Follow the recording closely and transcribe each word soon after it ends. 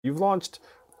You've launched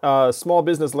a small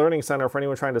business learning center for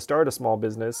anyone trying to start a small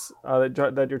business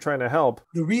that you're trying to help.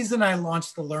 The reason I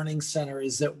launched the Learning Center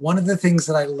is that one of the things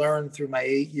that I learned through my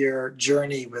 8 year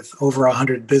journey with over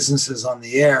 100 businesses on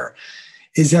the air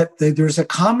is that there's a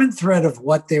common thread of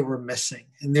what they were missing.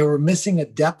 And they were missing a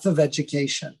depth of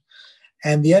education.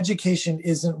 And the education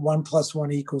isn't 1 +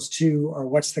 1 = 2 or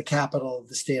what's the capital of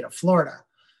the state of Florida.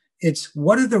 It's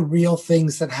what are the real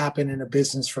things that happen in a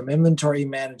business, from inventory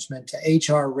management to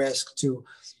HR risk to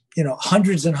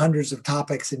hundreds and hundreds of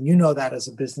topics, and that as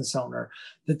a business owner,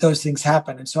 that those things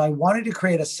happen. And so I wanted to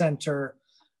create a center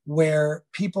where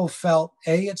people felt,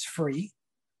 A, it's free,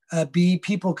 B,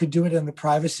 people could do it in the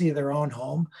privacy of their own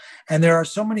home. And there are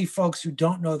so many folks who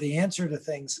don't know the answer to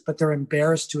things, but they're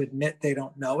embarrassed to admit they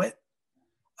don't know it.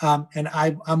 And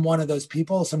I'm one of those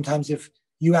people. Sometimes if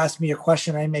you ask me a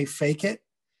question, I may fake it.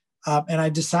 And I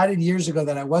decided years ago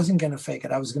that I wasn't going to fake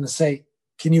it. I was going to say,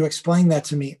 can you explain that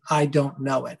to me? I don't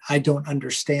know it. I don't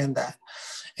understand that.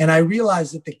 And I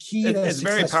realized that the key to it's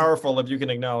very powerful if you can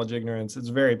acknowledge ignorance. It's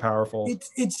very powerful.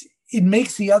 It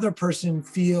makes the other person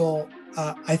feel,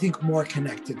 I think, more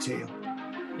connected to you.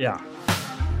 Yeah.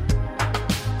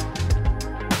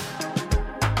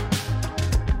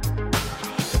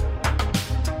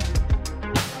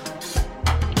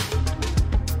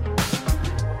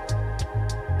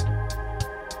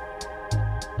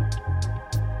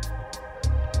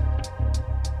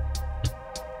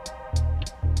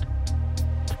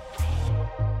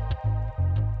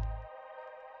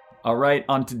 All right,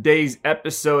 on today's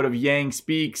episode of Yang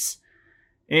Speaks,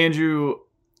 Andrew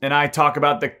and I talk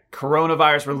about the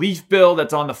coronavirus relief bill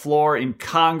that's on the floor in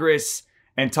Congress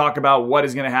and talk about what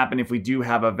is going to happen if we do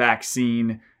have a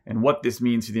vaccine and what this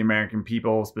means to the American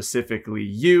people, specifically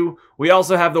you. We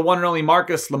also have the one and only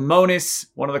Marcus Lemonis,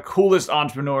 one of the coolest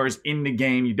entrepreneurs in the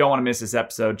game. You don't want to miss this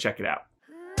episode. Check it out.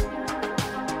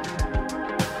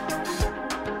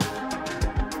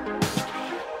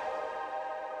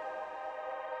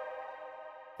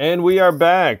 And we are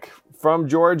back from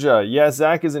Georgia. Yes,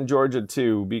 Zach is in Georgia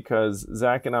too, because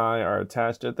Zach and I are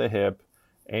attached at the hip.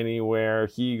 Anywhere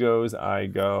he goes, I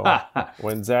go.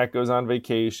 When Zach goes on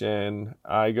vacation,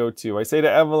 I go too. I say to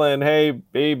Evelyn, hey,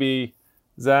 baby,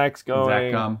 Zach's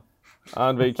going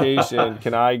on vacation.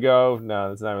 Can I go? No,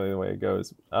 that's not really the way it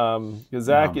goes. Because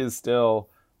Zach is still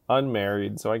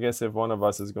unmarried. So I guess if one of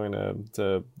us is going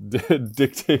to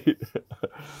dictate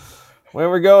where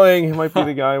we're going, it might be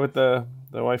the guy with the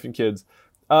wife and kids.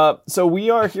 So we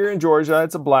are here in Georgia.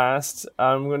 It's a blast.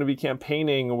 I'm going to be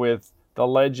campaigning with the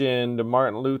legend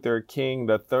Martin Luther King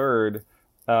III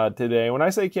today. When I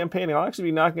say campaigning, I'll actually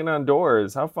be knocking on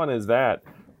doors. How fun is that?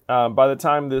 By the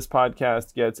time this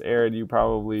podcast gets aired, you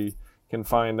probably can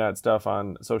find that stuff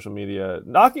on social media.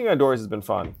 Knocking on doors has been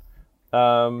fun.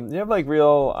 You have like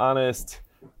real honest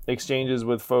exchanges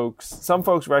with folks. Some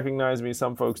folks recognize me,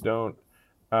 some folks don't.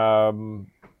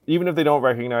 Even if they don't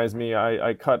recognize me,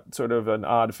 I cut sort of an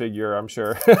odd figure, I'm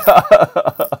sure.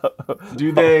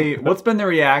 What's been the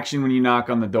reaction when you knock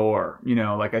on the door?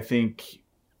 I think,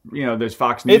 there's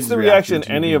Fox News. It's the reaction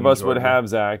any of us would have,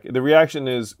 Zach. The reaction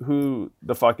is, who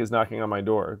the fuck is knocking on my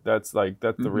door? That's the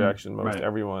reaction most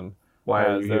everyone Why has.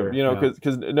 are you here?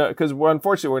 Because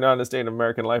unfortunately, we're not in a state of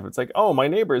American life. It's like, oh, my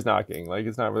neighbor is knocking. Like,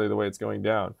 it's not really the way it's going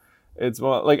down. It's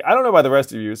more like, I don't know about the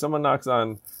rest of you. Someone knocks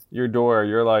on your door,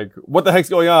 you're like, what the heck's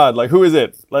going on? Like, who is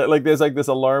it? Like there's like this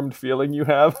alarmed feeling you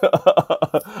have.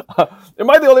 Am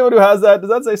I the only one who has that? Does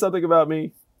that say something about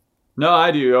me? No,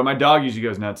 I do. My dog usually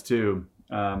goes nuts too.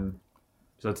 So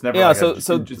it's never it's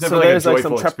never there's a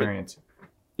joyful like some experience.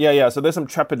 Yeah. So there's some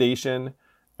trepidation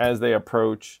as they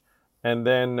approach, and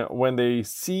then when they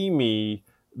see me,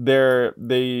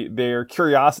 their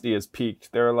curiosity is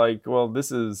piqued. They're like, well,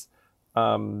 this is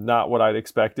not what I'd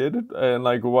expected, and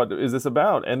like, what is this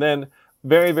about? And then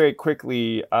very, very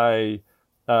quickly I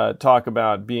talk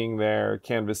about being there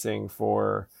canvassing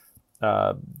for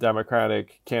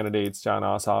Democratic candidates Jon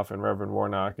Ossoff and Reverend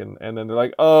Warnock, and then they're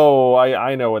like, oh,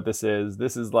 I know what this is.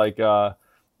 This is like a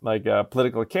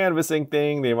political canvassing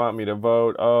thing. They want me to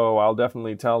vote. Oh, I'll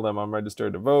definitely tell them I'm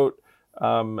registered to vote.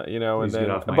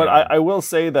 I will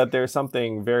say that there's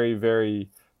something very, very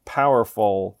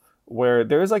powerful where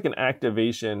there's like an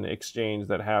activation exchange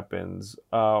that happens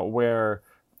where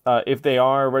if they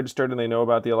are registered and they know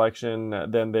about the election,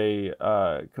 then they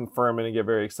confirm it and get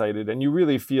very excited. And you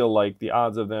really feel like the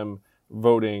odds of them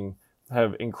voting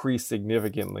have increased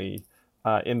significantly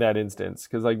in that instance.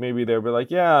 Because like maybe they'll be like,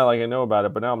 yeah, like I know about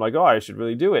it, but now I'm like, oh, I should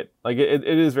really do it. Like it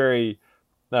is very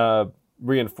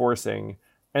reinforcing.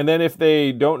 And then if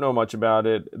they don't know much about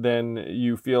it, then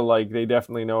you feel like they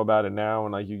definitely know about it now,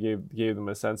 and like you gave them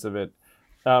a sense of it.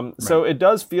 So it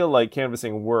does feel like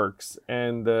canvassing works,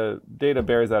 and the data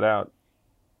bears that out.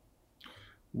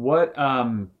 What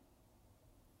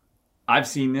I've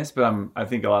seen this, but I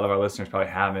think a lot of our listeners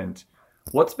probably haven't.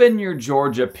 What's been your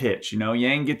Georgia pitch?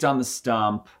 Yang gets on the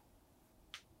stump.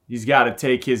 He's got to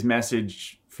take his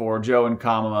message for Joe and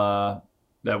Kamala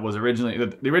that was originally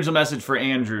the original message for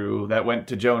Andrew that went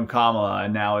to Joe and Kamala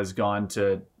and now has gone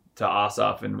to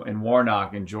Ossoff and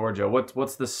Warnock in Georgia.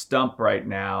 What's the stump right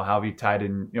now? How have you tied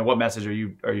in? What message are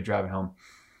you driving home?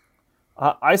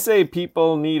 I say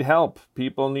people need help.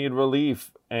 People need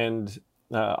relief, and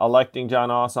electing Jon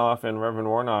Ossoff and Reverend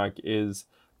Warnock is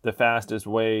the fastest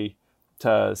way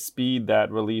to speed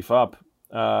that relief up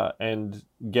and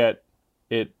get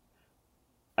it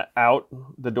out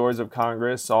the doors of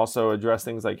Congress. Also address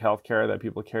things like healthcare that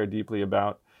people care deeply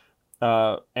about.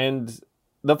 And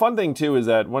the fun thing too is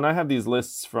that when I have these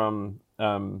lists from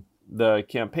the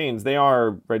campaigns, they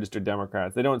are registered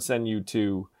Democrats. They don't send you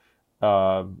to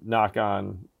knock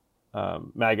on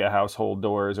MAGA household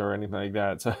doors or anything like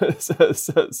that.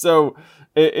 So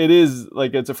it is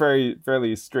like it's a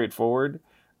fairly straightforward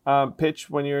pitch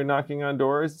when you're knocking on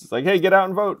doors. It's like, hey, get out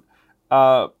and vote.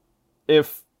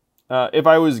 If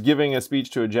I was giving a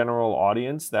speech to a general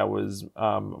audience that was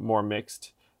more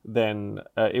mixed, then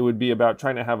it would be about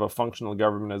trying to have a functional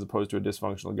government as opposed to a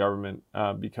dysfunctional government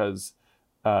because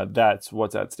that's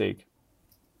what's at stake.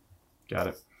 Got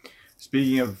it.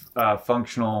 Speaking of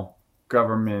functional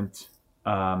government,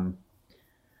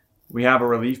 we have a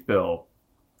relief bill,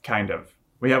 kind of.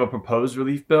 We have a proposed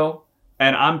relief bill,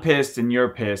 and I'm pissed and you're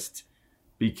pissed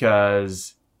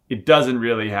because it doesn't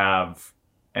really have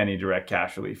any direct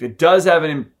cash relief. It does have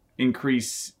an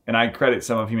increase, and I credit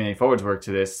some of Humanity Forward's work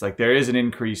to this. Like there is an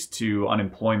increase to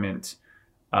unemployment.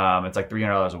 It's like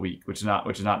 $300 a week, which is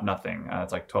not nothing.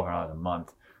 It's like $1,200 a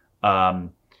month.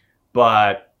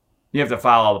 But you have to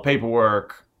file all the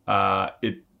paperwork.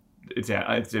 It's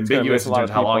ambiguous in terms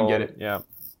of how long you get it.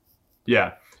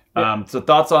 Yeah. So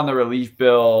thoughts on the relief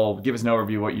bill? Give us an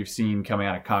overview of what you've seen coming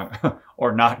out of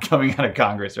or not coming out of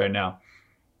Congress right now.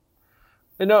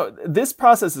 This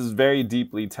process is very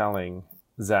deeply telling,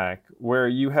 Zach, where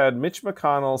you had Mitch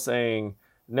McConnell saying,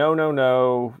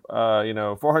 no,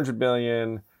 400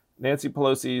 billion, Nancy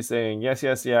Pelosi saying,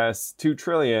 yes, 2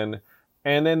 trillion.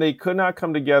 And then they could not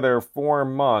come together 4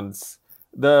 months.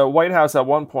 The White House at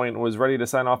one point was ready to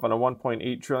sign off on a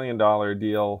 $1.8 trillion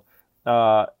deal.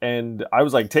 And I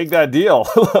was like, take that deal.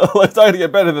 Let's try to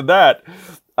get better than that.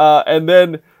 And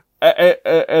then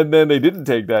they didn't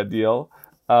take that deal.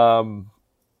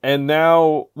 And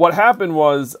now what happened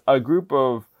was a group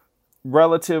of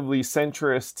relatively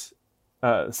centrist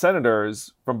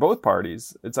senators from both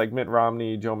parties, it's like Mitt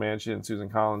Romney, Joe Manchin, Susan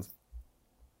Collins,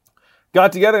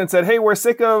 got together and said, hey, we're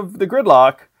sick of the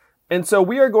gridlock, and so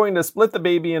we are going to split the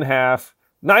baby in half,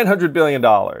 $900 billion.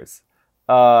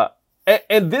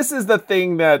 And this is the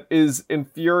thing that is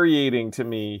infuriating to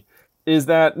me, is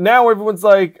that now everyone's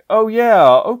like, oh yeah,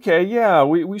 okay, yeah,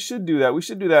 we should do that. We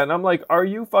should do that. And I'm like, are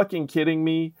you fucking kidding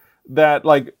me? That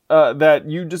that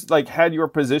you just like had your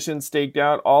position staked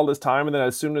out all this time, and then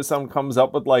as soon as someone comes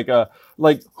up with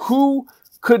who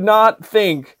could not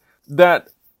think that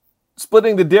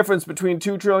splitting the difference between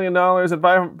 $2 trillion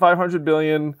and 500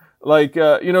 billion,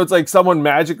 it's like someone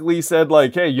magically said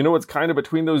like, hey, what's kind of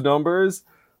between those numbers?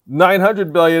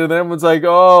 900 billion, and then everyone's like,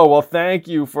 oh, well, thank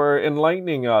you for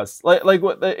enlightening us.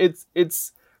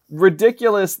 It's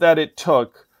ridiculous that it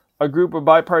took a group of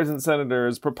bipartisan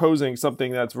senators proposing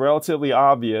something that's relatively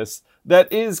obvious,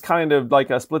 that is kind of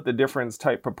like a split the difference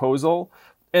type proposal.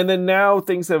 And then now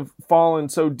things have fallen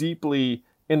so deeply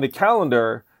in the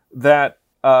calendar that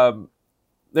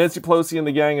Nancy Pelosi and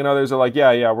the gang and others are like,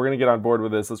 yeah, we're going to get on board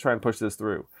with this. Let's try and push this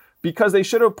through. Because they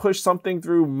should have pushed something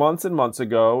through months and months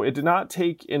ago. It did not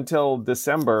take until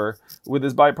December with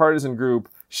this bipartisan group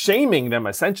shaming them,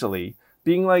 essentially,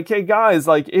 being like, hey, guys,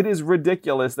 it is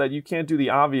ridiculous that you can't do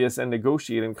the obvious and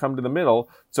negotiate and come to the middle.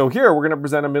 So here, we're going to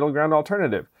present a middle ground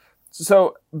alternative.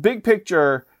 So big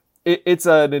picture, it's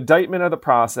an indictment of the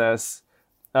process.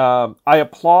 I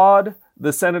applaud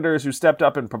the senators who stepped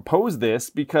up and proposed this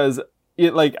because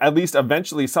at least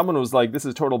eventually someone was like, this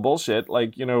is total bullshit.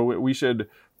 We should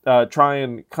try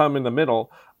and come in the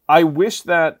middle. I wish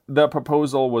that the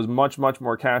proposal was much, much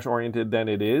more cash oriented than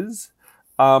it is.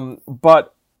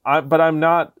 But I'm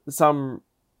not some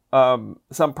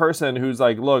person who's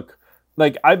like, look,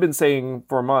 I've been saying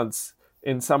for months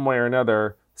in some way or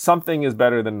another, something is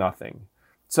better than nothing.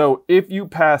 So if you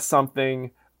pass something,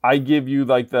 I give you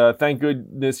the thank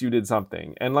goodness you did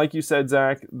something. And like you said,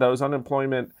 Zach, those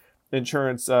unemployment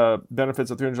insurance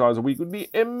benefits of $300 a week would be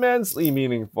immensely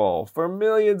meaningful for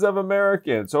millions of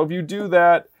Americans. So if you do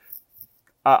that,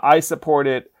 I support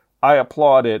it. I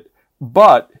applaud it.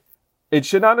 But it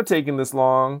should not have taken this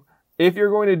long. If you're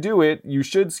going to do it, you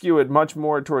should skew it much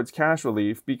more towards cash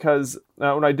relief, because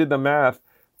when I did the math,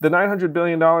 the $900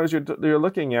 billion you're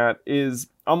looking at is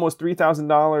almost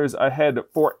 $3,000 a head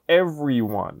for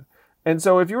everyone. And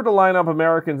so if you were to line up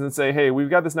Americans and say, hey, we've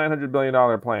got this $900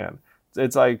 billion plan.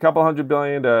 It's like a couple $100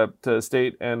 billion to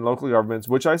state and local governments,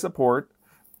 which I support.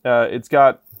 It's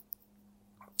got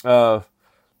some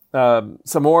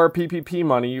more PPP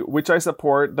money, which I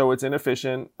support, though it's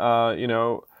inefficient.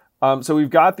 So we've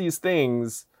got these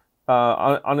things,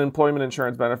 unemployment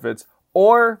insurance benefits,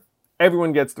 or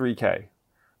everyone gets $3K.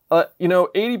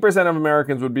 80% of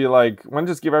Americans would be like, why don't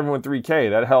just give everyone $3K?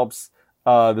 That helps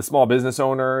the small business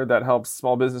owner, that helps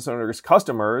small business owners'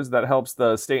 customers, that helps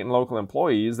the state and local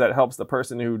employees, that helps the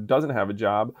person who doesn't have a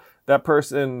job, that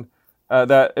person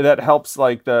that helps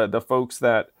like the folks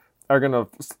that are going to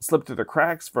slip through the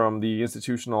cracks from the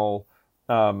institutional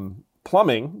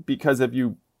plumbing, because if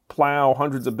you plow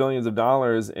hundreds of billions of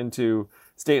dollars into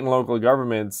state and local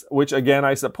governments, which again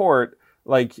I support,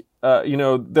 there are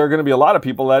going to be a lot of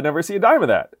people that never see a dime of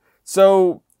that.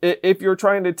 So if you're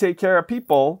trying to take care of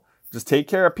people, just take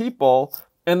care of people,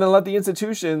 and then let the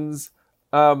institutions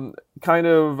kind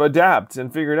of adapt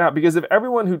and figure it out. Because if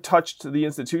everyone who touched the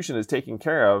institution is taken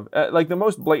care of, like the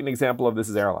most blatant example of this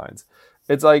is airlines.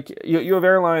 It's like you have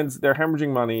airlines, they're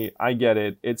hemorrhaging money. I get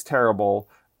it. It's terrible.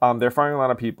 They're firing a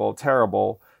lot of people.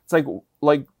 Terrible. It's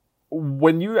like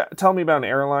when you tell me about an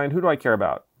airline, who do I care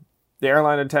about? The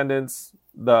airline attendants,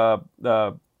 the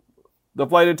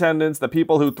flight attendants, the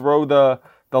people who throw the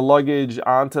luggage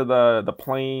onto the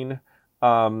plane,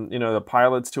 the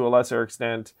pilots to a lesser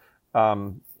extent.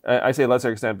 I say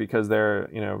lesser extent because they're,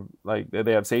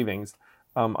 they have savings,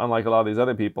 unlike a lot of these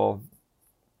other people.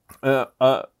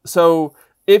 So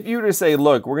if you were to say,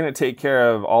 look, we're going to take care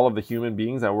of all of the human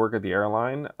beings that work at the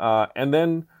airline, and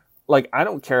then I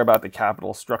don't care about the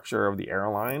capital structure of the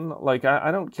airline.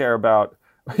 I don't care about,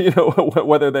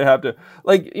 whether they have to,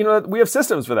 we have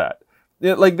systems for that.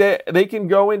 They can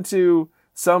go into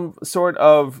some sort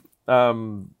of,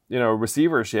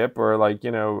 receivership or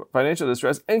financial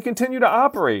distress and continue to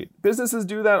operate. Businesses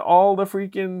do that all the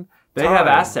freaking time. They have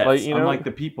assets, unlike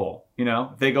the people.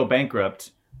 If they go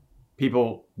bankrupt,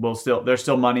 people will there's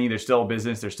still money, there's still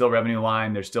business, there's still revenue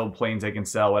line, there's still planes they can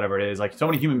sell, whatever it is. So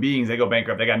many human beings, they go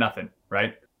bankrupt, they got nothing,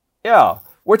 right? Yeah.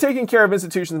 We're taking care of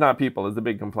institutions, not people, is the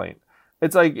big complaint.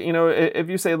 It's if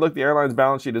you say, look, the airline's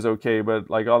balance sheet is okay, but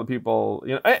all the people,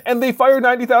 and they fired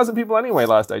 90,000 people anyway,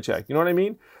 last I checked. You know what I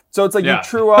mean? So it's you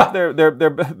true up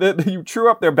you true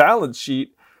up their balance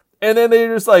sheet, and then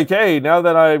they're just hey, now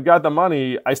that I've got the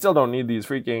money, I still don't need these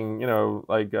freaking,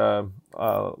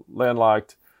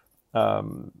 landlocked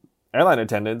airline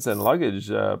attendants and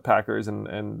luggage packers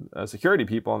and security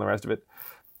people and the rest of it.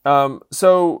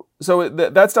 So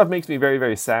that stuff makes me very,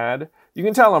 very sad. You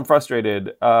can tell I'm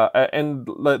frustrated. And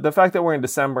the fact that we're in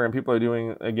December and people are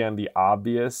doing, again, the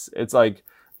obvious, it's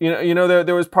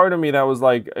there was part of me that was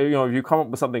if you come up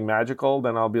with something magical,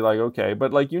 then I'll be okay.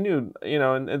 But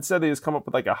and instead they just come up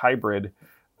with a hybrid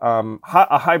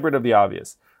of the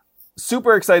obvious.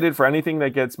 Super excited for anything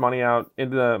that gets money out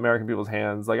into the American people's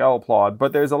hands. I'll applaud,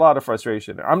 but there's a lot of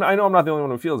frustration. I know I'm not the only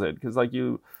one who feels it, because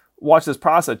you watch this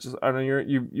process and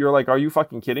you're are you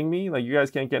fucking kidding me? You guys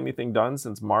can't get anything done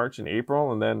since March and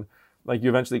April, and then you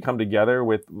eventually come together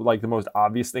with the most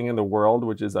obvious thing in the world,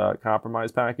 which is a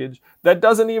compromise package that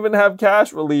doesn't even have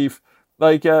cash relief,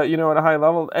 at a high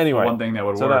level. Anyway, one thing that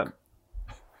would work.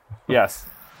 Yes.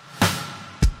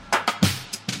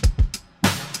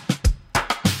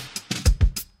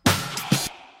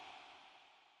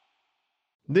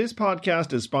 This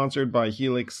podcast is sponsored by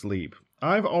Helix Sleep.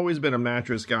 I've always been a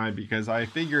mattress guy because I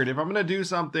figured if I'm going to do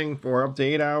something for up to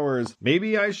 8 hours,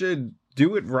 maybe I should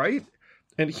do it right.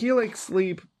 And Helix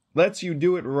Sleep lets you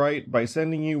do it right by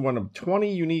sending you one of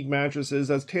 20 unique mattresses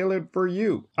that's tailored for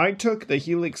you. I took the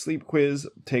Helix Sleep quiz,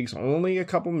 takes only a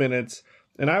couple minutes,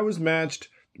 and I was matched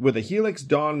with a Helix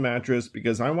Dawn mattress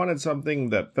because I wanted something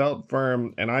that felt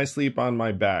firm and I sleep on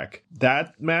my back.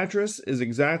 That mattress is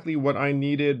exactly what I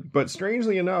needed, but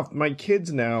strangely enough, my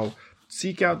kids now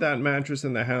seek out that mattress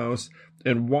in the house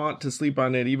and want to sleep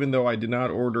on it even though I did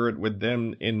not order it with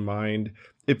them in mind.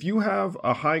 If you have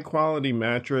a high quality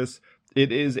mattress,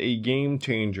 it is a game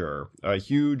changer, a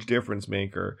huge difference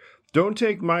maker. Don't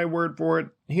take my word for it.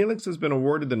 Helix has been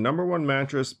awarded the #1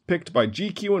 mattress picked by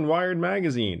GQ and Wired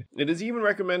magazine. It is even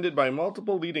recommended by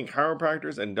multiple leading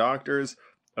chiropractors and doctors.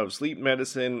 of sleep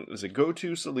medicine is a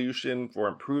go-to solution for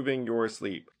improving your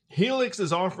sleep. Helix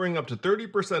is offering up to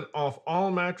 30% off all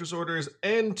mattress orders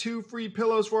and 2 free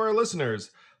pillows for our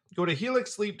listeners. Go to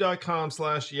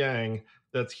helixsleep.com/yang.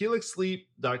 That's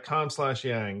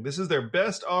helixsleep.com/yang. This is their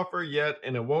best offer yet,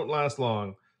 and it won't last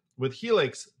long. With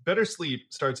Helix, better sleep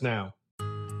starts now.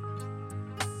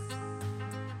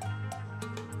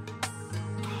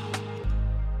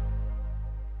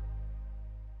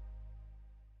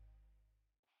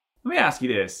 Let me ask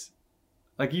you this.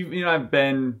 Like, you've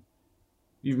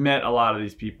met a lot of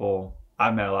these people.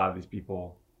 I've met a lot of these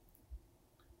people.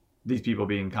 These people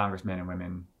being congressmen and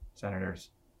women, senators,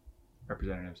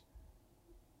 representatives.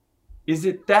 Is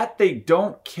it that they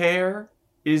don't care?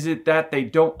 Is it that they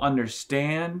don't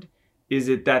understand? Is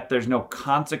it that there's no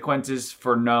consequences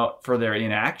for their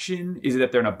inaction? Is it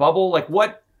that they're in a bubble? Like,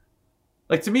 what?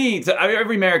 Like, to me,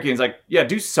 every American is like, yeah,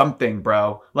 do something,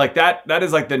 bro. Like, that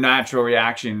is like the natural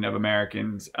reaction of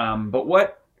Americans. But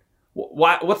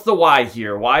what's the why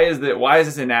here? Why is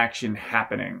this inaction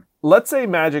happening? Let's say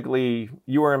magically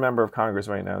you are a member of Congress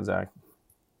right now, Zach.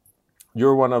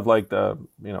 You're one of like the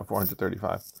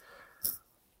 435.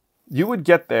 You would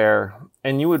get there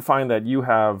and you would find that you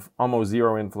have almost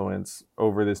zero influence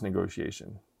over this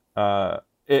negotiation.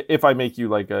 If I make you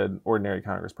like an ordinary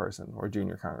congressperson or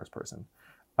junior congressperson.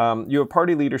 You have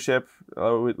party leadership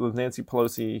with Nancy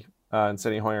Pelosi and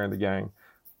Steny Hoyer and the gang.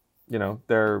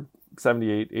 They're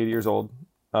 78, 80 years old.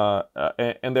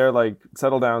 And they're like,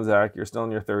 settle down, Zach. You're still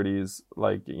in your 30s.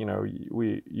 Like,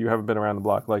 you haven't been around the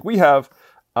block like we have.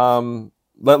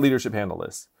 Let leadership handle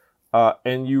this.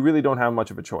 And you really don't have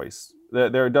much of a choice.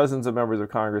 There are dozens of members of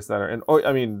Congress that are, and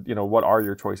what are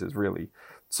your choices really?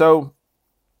 So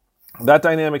that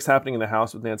dynamic's happening in the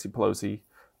House with Nancy Pelosi,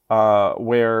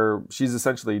 where she's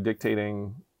essentially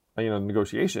dictating,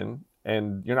 negotiation,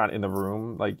 and you're not in the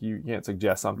room. Like, you can't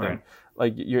suggest something. Right.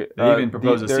 Like, they even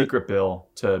proposed a secret bill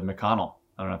to McConnell.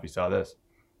 I don't know if you saw this.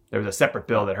 There was a separate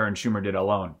bill that her and Schumer did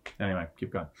alone. Anyway,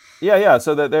 keep going. Yeah.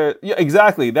 So that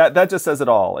exactly. That just says it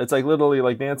all. It's like literally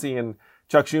like Nancy and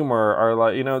Chuck Schumer are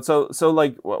like, so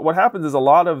like what happens is a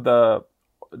lot of the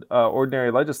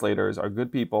ordinary legislators are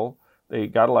good people. They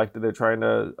got elected. They're trying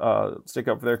to stick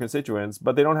up for their constituents,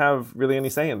 but they don't have really any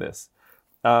say in this.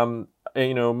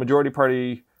 Majority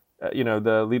party,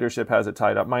 the leadership has it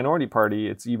tied up. Minority party,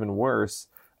 it's even worse.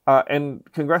 And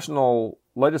congressional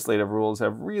legislative rules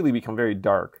have really become very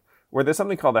dark, where there's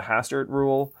something called the Hastert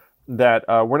rule that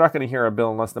we're not going to hear a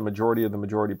bill unless the majority of the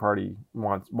majority party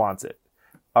wants it.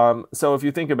 So if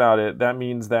you think about it, that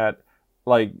means that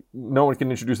like no one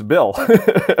can introduce a bill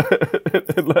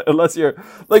unless you're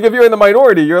like, if you're in the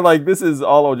minority, you're like, this is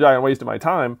all a giant waste of my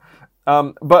time.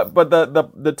 But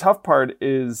the tough part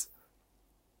is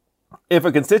if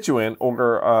a constituent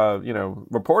or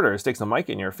reporter sticks a mic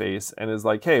in your face and is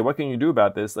like, hey, what can you do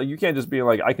about this? Like, you can't just be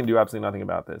like, I can do absolutely nothing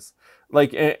about this.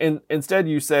 Like, and instead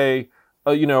you say,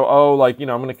 I'm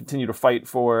going to continue to fight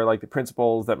for like the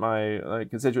principles that my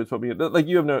constituents put me in. Like,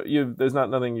 there's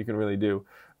nothing you can really do.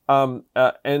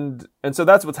 And so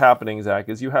that's what's happening, Zach,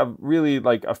 is you have really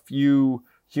like a few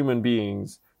human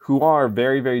beings who are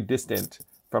very, very distant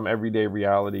from everyday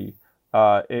reality,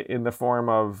 in the form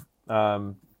of,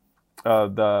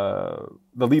 the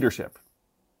leadership.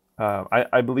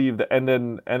 I believe that, and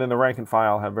then the rank and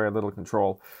file have very little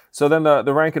control. So then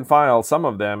the rank and file, some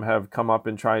of them have come up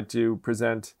and tried to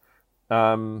present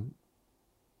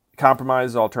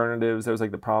compromise alternatives. There was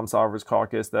like the Problem Solvers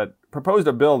Caucus that proposed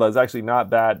a bill that's actually not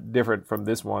that different from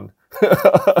this one.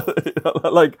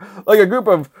 like a group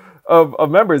of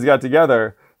members got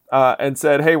together and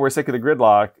said, hey, we're sick of the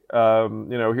gridlock.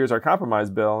 Here's our compromise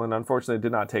bill, and unfortunately it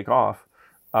did not take off.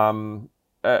 And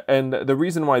the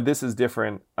reason why this is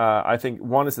different, I think,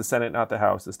 one, is the Senate, not the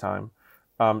House this time.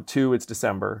 2, it's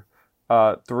December.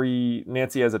 3,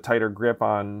 Nancy has a tighter grip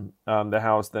on the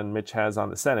House than Mitch has on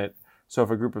the Senate. So if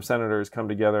a group of senators come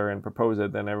together and propose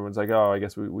it, then everyone's like, oh, I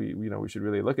guess we should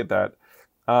really look at that.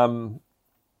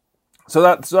 So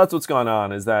that's what's gone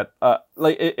on, is that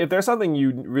if there's something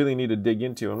you really need to dig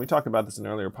into, and we talked about this in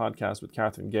an earlier podcast with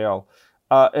Catherine Gale,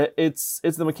 it's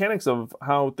the mechanics of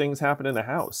how things happen in the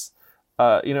House.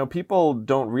 People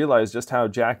don't realize just how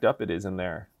jacked up it is in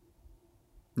there.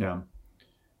 Yeah.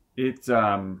 It's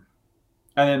and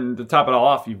then to top it all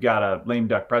off, you've got a lame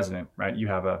duck president, right? You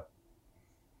have a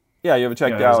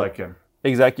checked out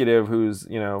executive who's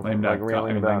lame duck,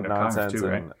 railing about nonsense, too,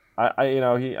 and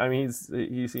right?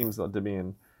 he seems to be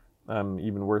in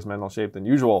even worse mental shape than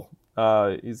usual.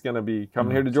 He's going to be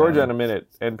coming here to Georgia in a minute,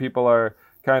 and people are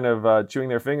kind of chewing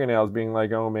their fingernails, being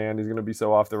like, oh man, he's going to be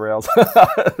so off the rails.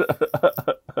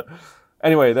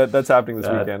 Anyway, that's happening this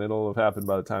weekend. It'll have happened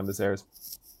by the time this airs.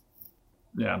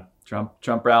 Yeah,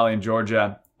 Trump rally in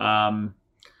Georgia. Oh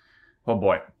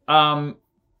boy.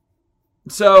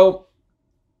 So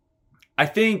I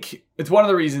think it's one of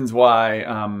the reasons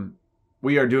why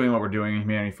we are doing what we're doing in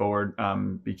Humanity Forward,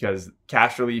 because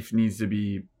cash relief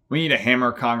we need to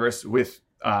hammer Congress with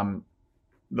the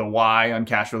why on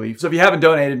cash relief. So if you haven't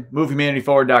donated,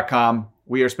 movehumanityforward.com.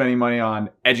 We are spending money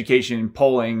on education,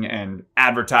 polling, and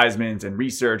advertisements, and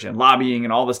research, and lobbying,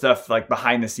 and all the stuff like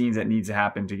behind the scenes that needs to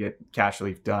happen to get cash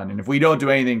relief done. And if we don't do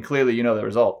anything, clearly you know the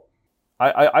result.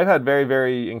 I've had very,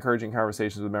 very encouraging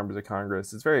conversations with members of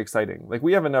Congress. It's very exciting. Like,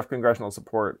 we have enough congressional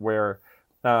support where,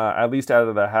 at least out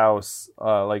of the House,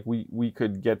 like we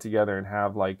could get together and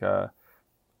have like a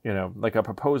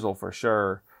proposal for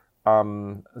sure.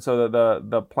 So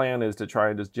the plan is to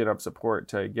try and just gin up support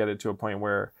to get it to a point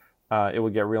where it will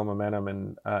get real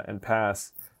momentum and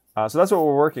pass. So that's what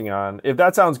we're working on. If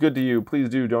that sounds good to you, please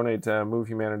do donate to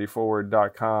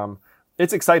movehumanityforward.com.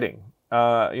 It's exciting.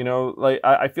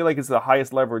 I feel like it's the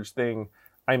highest leverage thing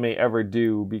I may ever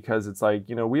do, because it's like,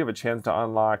 we have a chance to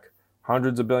unlock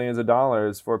hundreds of billions of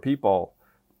dollars for people.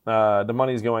 The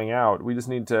money's going out. We just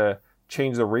need to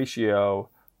change the ratio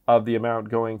of the amount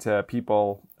going to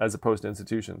people as opposed to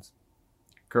institutions.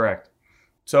 Correct.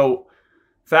 So,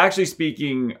 factually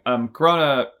speaking,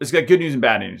 Corona, it's got good news and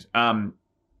bad news.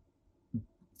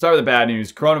 Start with the bad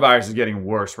news. Coronavirus is getting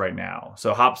worse right now.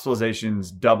 So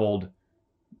hospitalizations doubled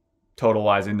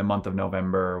total-wise in the month of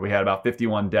November. We had about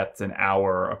 51 deaths an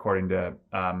hour, according to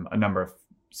a number of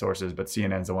sources, but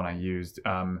CNN's the one I used.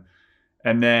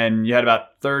 And then you had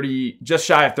about just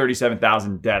shy of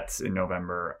 37,000 deaths in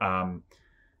November,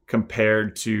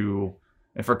 compared to,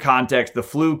 and for context, the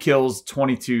flu kills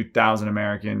 22,000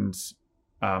 Americans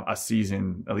a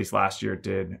season, at least last year it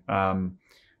did.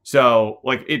 So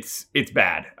like it's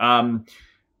bad.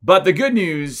 But the good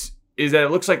news is that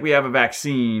it looks like we have a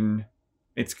vaccine.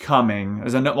 It's coming.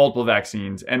 There's multiple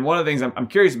vaccines. And one of the things I'm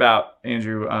curious about,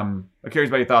 Andrew, I'm curious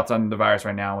about your thoughts on the virus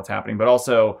right now, what's happening, but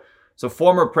also, so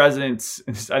former presidents,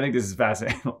 I think this is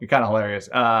fascinating, kind of hilarious.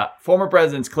 Former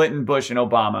presidents Clinton, Bush, and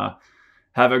Obama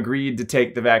have agreed to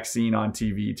take the vaccine on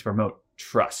TV to promote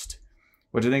trust,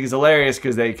 which I think is hilarious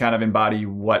because they kind of embody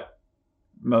what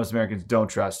most Americans don't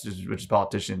trust, which is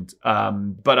politicians.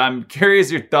 But I'm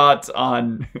curious your thoughts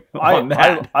on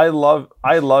that. I love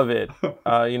it.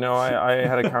 I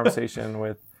had a conversation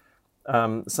with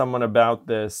someone about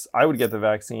this. I would get the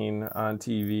vaccine on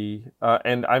TV,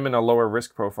 and I'm in a lower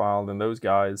risk profile than those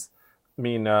guys. I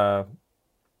mean,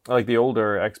 like the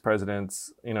older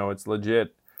ex-presidents, it's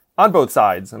legit. On both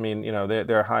sides. I mean,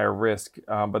 they're higher risk,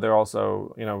 but they're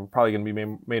also, probably going to be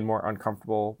made more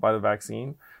uncomfortable by the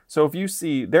vaccine. So if you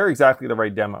see, they're exactly the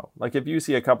right demo. Like if you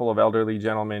see a couple of elderly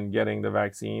gentlemen getting the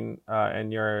vaccine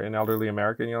and you're an elderly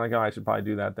American, you're like, oh, I should probably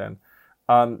do that then.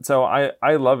 So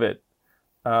I love it.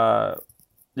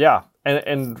 Yeah.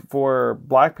 And for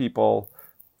Black people,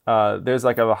 there's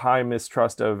like a high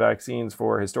mistrust of vaccines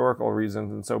for historical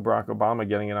reasons. And so Barack Obama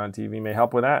getting it on TV may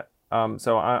help with that.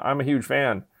 So I'm a huge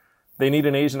fan. They need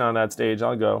an Asian on that stage.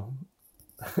 I'll go.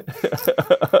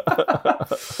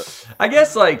 I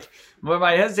guess like what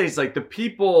my hesitate is like the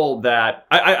people that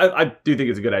I do think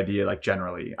it's a good idea, like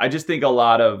generally. I just think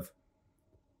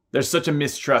there's such a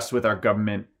mistrust with our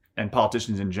government and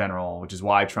politicians in general, which is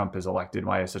why Trump is elected,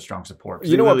 why he has such strong support.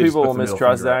 You know what people will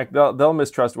mistrust, Zach? They'll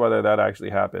mistrust whether that actually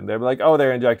happened. They'll be like, oh,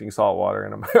 they're injecting salt water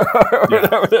in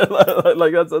America.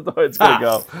 Like that's the way it's going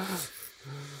to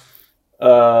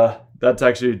go. That's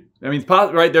actually, I mean,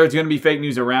 right, there's going to be fake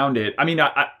news around it. I mean,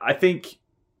 I think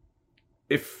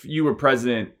if you were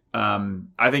president,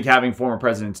 I think having former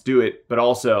presidents do it, but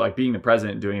also like being the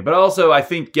president doing it, but also I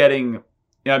think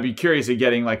I'd be curious of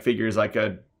getting like figures like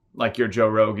your Joe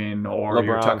Rogan or LeBron.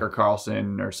 Your Tucker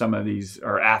Carlson or some of these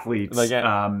or athletes. Like,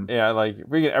 like if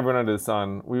we get everyone under the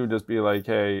sun, we would just be like,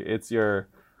 hey, it's your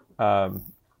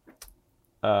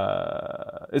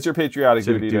patriotic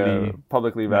duty to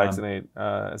publicly vaccinate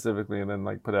civically, and then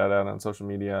like put that out on social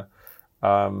media.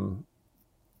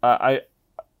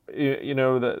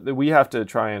 We have to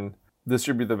try and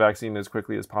distribute the vaccine as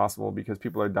quickly as possible because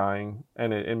people are dying,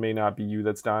 and it may not be you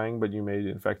that's dying, but you may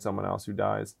infect someone else who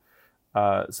dies.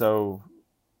 So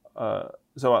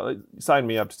sign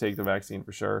me up to take the vaccine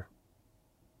for sure.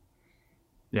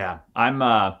 Yeah, I'm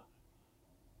honestly,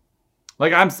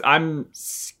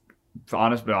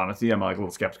 I'm like a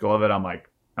little skeptical of it. I'm like,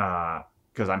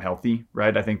 because I'm healthy,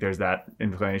 right? I think there's that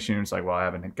inclination. It's like, well, I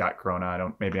haven't got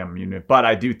corona. Maybe I'm immune to it. But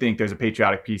I do think there's a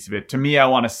patriotic piece of it. To me, I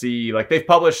want to see, like, they've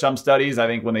published some studies. I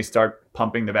think when they start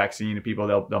pumping the vaccine to people,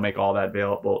 they'll make all that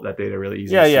available, that data really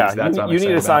easy. Yeah. So you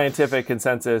need a scientific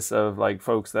consensus of like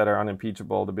folks that are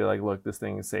unimpeachable to be like, look, this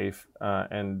thing is safe,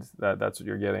 and that's what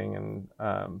you're getting, and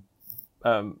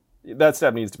that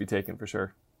step needs to be taken for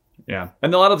sure. Yeah.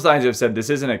 And a lot of scientists have said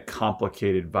this isn't a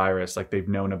complicated virus. Like, they've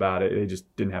known about it. They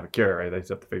just didn't have a cure, right? They just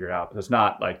have to figure it out. But it's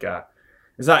not like,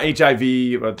 it's not HIV,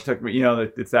 it's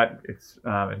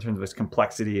in terms of its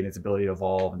complexity and its ability to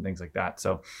evolve and things like that.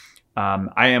 So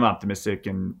I am optimistic,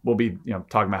 and we'll be,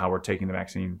 talking about how we're taking the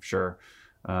vaccine, sure.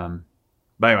 But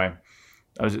anyway,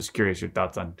 I was just curious your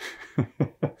thoughts on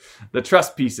the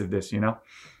trust piece of this,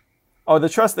 Oh, the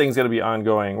trust thing is going to be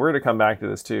ongoing. We're going to come back to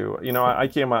this too.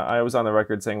 I was on the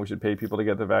record saying we should pay people to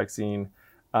get the vaccine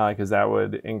because that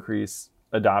would increase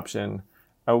adoption.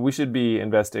 We should be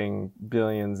investing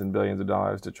billions and billions of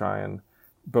dollars to try and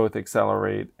both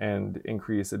accelerate and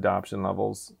increase adoption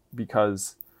levels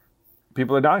because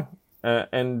people are dying,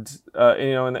 and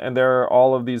there are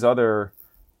all of these other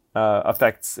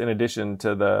effects in addition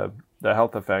to the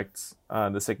health effects,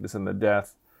 the sickness and the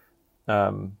death.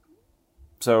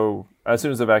 So as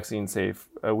soon as the vaccine's safe,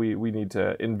 we need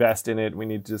to invest in it. We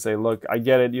need to say, look, I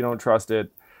get it. You don't trust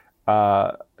it.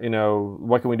 What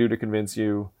can we do to convince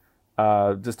you?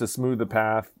 Just to smooth the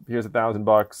path. Here's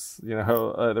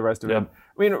 $1,000. The rest of it. I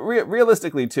mean,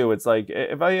 realistically too, it's like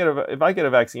if I get a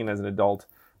vaccine as an adult,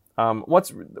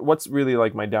 what's really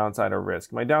like my downside or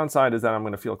risk? My downside is that I'm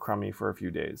going to feel crummy for a few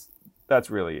days.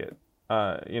 That's really it.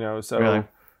 So really?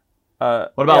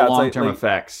 What about long-term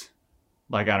effects?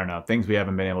 Like, I don't know, things we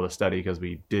haven't been able to study because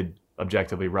we did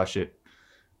objectively rush it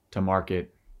to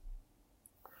market.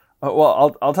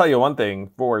 Well, I'll tell you one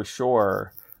thing for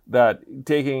sure, that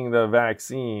taking the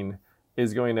vaccine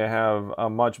is going to have a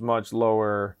much, much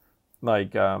lower,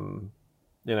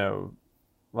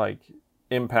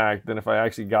 impact than if I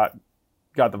actually got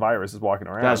the virus is walking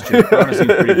around. That's true. Corona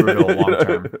seems pretty brutal long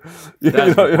term. You know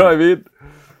what I mean?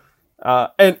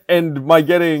 And my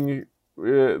getting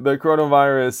the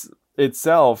coronavirus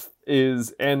itself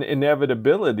is an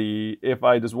inevitability if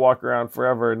I just walk around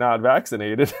forever not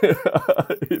vaccinated. You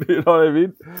know what I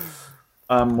mean?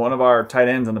 One of our tight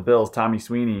ends on the Bills, Tommy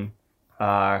Sweeney, he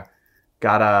has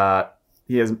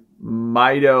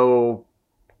myocarditis.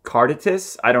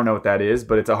 I don't know what that is,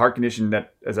 but it's a heart condition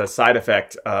that is a side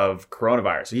effect of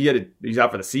coronavirus. So he's out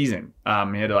for the season.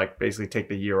 He had to basically take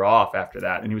the year off after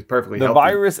that, and he was perfectly healthy. The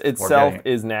virus itself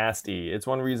is nasty. It's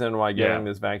one reason why getting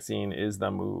this vaccine is the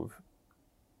move.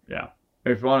 Yeah.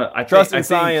 If you want to, Trust in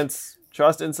science.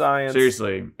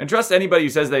 Seriously. And trust anybody who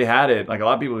says they had it. Like, a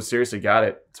lot of people who seriously got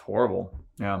it. It's horrible.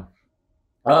 Yeah.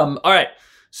 All right.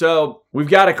 So we've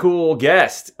got a cool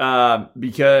guest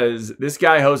because this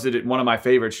guy hosted one of my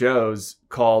favorite shows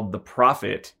called The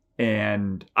Prophet.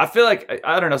 And I feel like,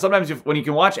 I don't know, sometimes when you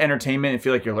can watch entertainment and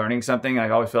feel like you're learning something, I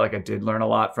always feel like I did learn a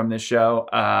lot from this show.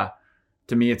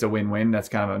 To me, it's a win-win. That's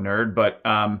kind of a nerd. But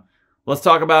let's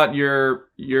talk about your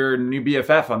new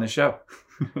BFF on this show.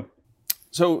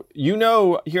 So,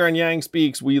 here on Yang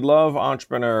Speaks, we love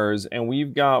entrepreneurs, and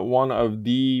we've got one of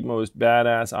the most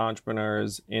badass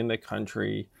entrepreneurs in the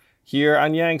country here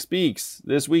on Yang Speaks.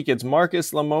 This week, it's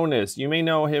Marcus Lemonis. You may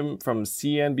know him from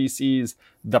CNBC's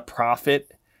The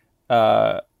Prophet,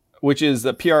 which is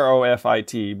the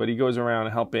PROFIT, but he goes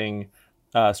around helping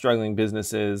struggling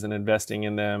businesses and investing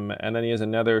in them. And then he has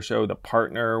another show, The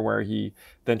Partner, where he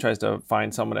then tries to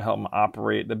find someone to help him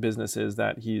operate the businesses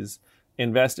that he's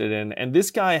invested in. And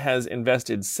this guy has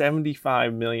invested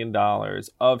 $75 million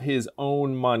of his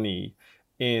own money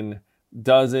in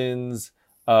dozens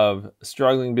of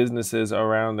struggling businesses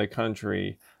around the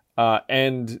country,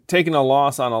 and taken a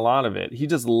loss on a lot of it. He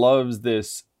just loves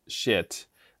this shit.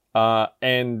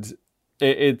 And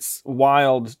it's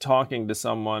wild talking to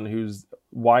someone who's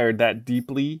wired that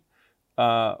deeply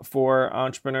for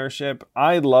entrepreneurship.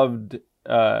 I loved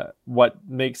what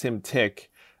makes him tick.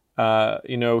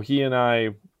 He and I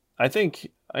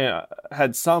think,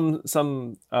 had some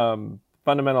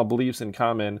fundamental beliefs in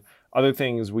common. Other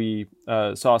things we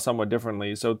saw somewhat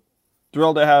differently. So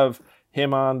thrilled to have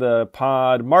him on the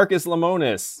pod. Marcus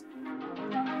Lemonis.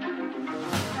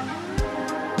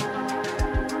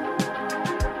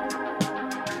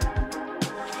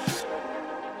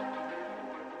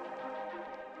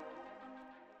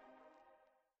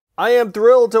 I am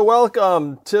thrilled to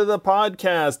welcome to the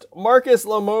podcast Marcus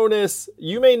Lemonis.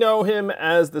 You may know him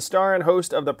as the star and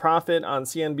host of The Prophet on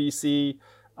CNBC.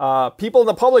 People in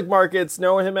the public markets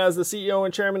know him as the CEO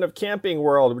and chairman of Camping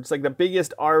World, which is like the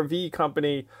biggest RV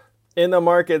company in the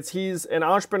markets. He's an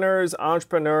entrepreneur's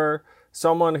entrepreneur,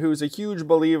 someone who's a huge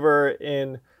believer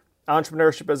in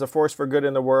entrepreneurship as a force for good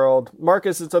in the world.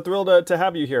 Marcus, it's a thrill to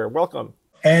have you here. Welcome.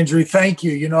 Andrew, thank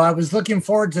you. You know, I was looking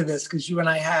forward to this because you and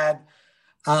I had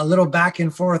a little back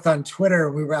and forth on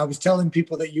Twitter. I was telling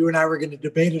people that you and I were going to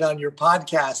debate it on your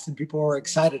podcast, and people were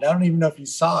excited. I don't even know if you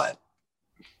saw it.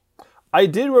 I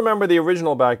did remember the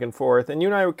original back and forth, and you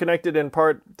and I were connected in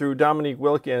part through Dominique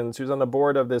Wilkins, who's on the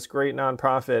board of this great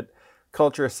nonprofit,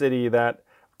 Culture City, that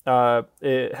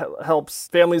it helps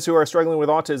families who are struggling with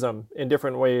autism in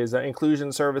different ways,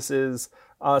 inclusion services.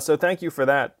 So thank you for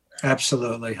that.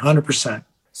 Absolutely, 100%.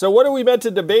 So what are we meant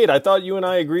to debate? I thought you and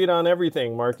I agreed on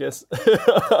everything, Marcus.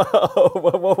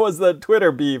 What was the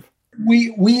Twitter beef?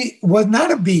 We was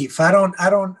not a beef. I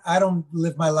don't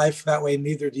live my life that way.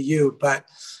 Neither do you. But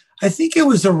I think it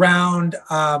was around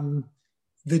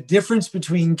the difference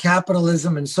between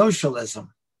capitalism and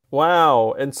socialism.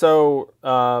 Wow. And so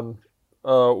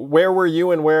where were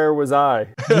you and where was I?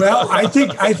 Well, I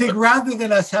think rather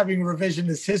than us having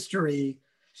revisionist history,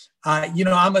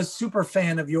 I'm a super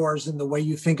fan of yours and the way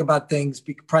you think about things,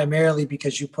 primarily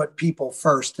because you put people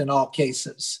first in all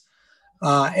cases.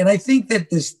 And I think that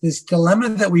this dilemma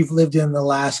that we've lived in the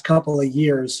last couple of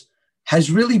years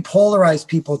has really polarized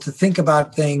people to think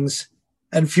about things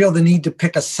and feel the need to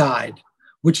pick a side,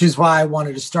 which is why I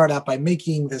wanted to start out by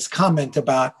making this comment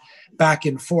about back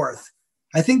and forth.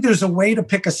 I think there's a way to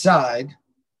pick a side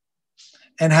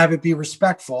and have it be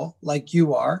respectful, like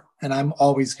you are, and I'm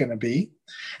always going to be.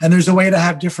 And there's a way to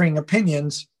have differing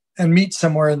opinions and meet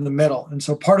somewhere in the middle. And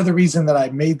so part of the reason that I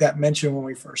made that mention when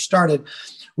we first started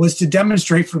was to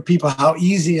demonstrate for people how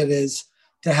easy it is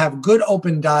to have good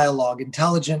open dialogue,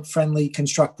 intelligent, friendly,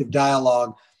 constructive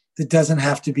dialogue that doesn't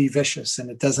have to be vicious,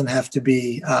 and it doesn't have to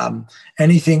be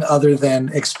anything other than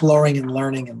exploring and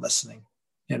learning and listening.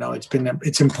 You know,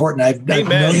 it's important. I've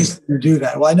noticed you do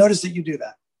that. Well, I noticed that you do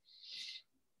that.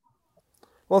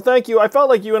 Well, thank you. I felt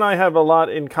like you and I have a lot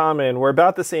in common. We're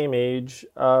about the same age.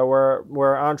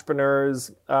 We're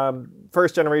entrepreneurs,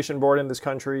 first generation born in this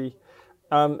country.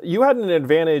 You had an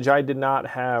advantage I did not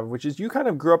have, which is you kind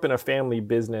of grew up in a family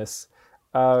business.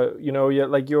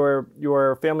 Like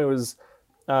your family was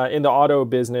in the auto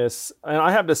business. And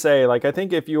I have to say, like, I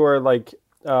think if you were like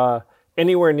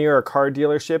anywhere near a car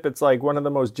dealership, it's like one of the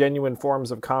most genuine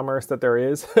forms of commerce that there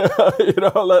is.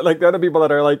 Like the other people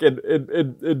that are like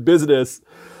in business.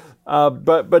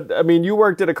 But I mean, you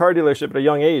worked at a car dealership at a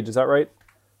young age. Is that right?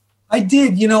 I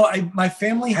did. My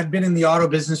family had been in the auto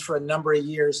business for a number of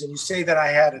years, and you say that I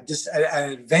had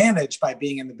an advantage by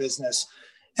being in the business.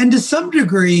 And to some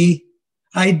degree,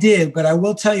 I did. But I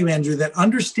will tell you, Andrew, that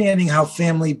understanding how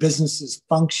family businesses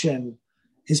function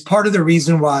is part of the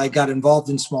reason why I got involved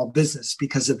in small business,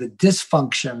 because of the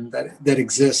dysfunction that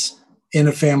exists in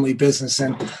a family business.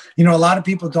 And, a lot of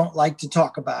people don't like to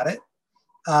talk about it.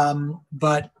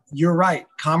 But you're right.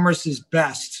 Commerce is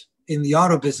best in the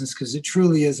auto business because it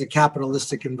truly is a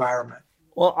capitalistic environment.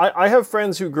 Well, I have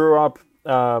friends who grew up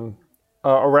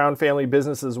around family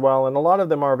business as well. And a lot of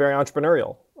them are very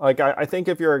entrepreneurial. Like, I think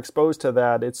if you're exposed to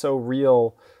that, it's so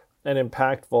real and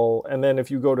impactful. And then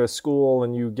if you go to school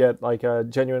and you get like a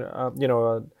genuine,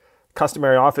 a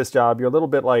customary office job, you're a little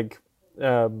bit like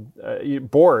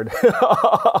bored,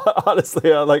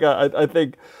 honestly. I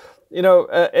think,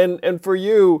 and for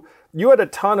you had a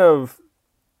ton of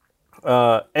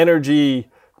energy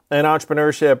and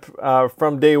entrepreneurship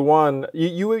from day one.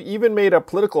 You even made a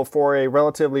political foray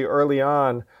relatively early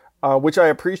on, which I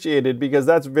appreciated because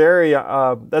that's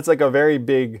like a very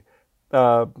big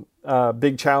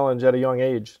challenge at a young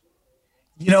age.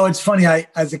 It's funny.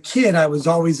 As a kid, I was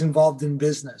always involved in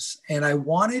business, and I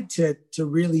wanted to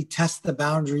really test the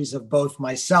boundaries of both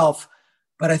myself.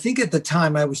 But I think at the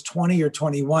time I was 20 or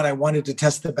 21, I wanted to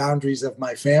test the boundaries of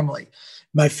my family.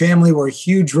 My family were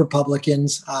huge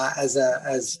Republicans,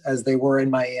 as they were in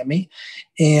Miami.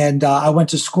 And I went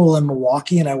to school in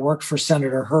Milwaukee, and I worked for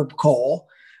Senator Herb Kohl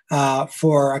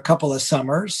for a couple of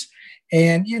summers.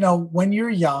 And, when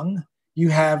you're young, you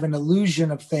have an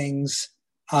illusion of things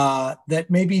that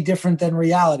may be different than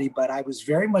reality, but I was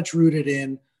very much rooted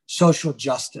in social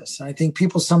justice. And I think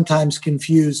people sometimes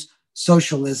confuse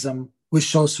socialism with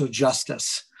social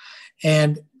justice.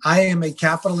 And I am a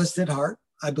capitalist at heart.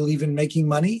 I believe in making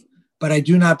money, but I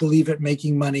do not believe at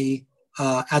making money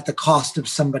at the cost of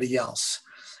somebody else.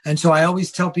 And so I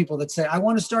always tell people that say, I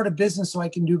want to start a business so I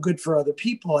can do good for other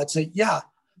people. I'd say, yeah,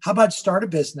 how about start a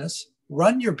business,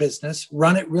 run your business,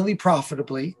 run it really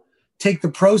profitably, take the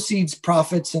proceeds,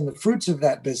 profits, and the fruits of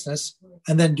that business,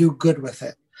 and then do good with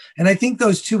it. And I think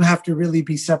those two have to really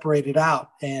be separated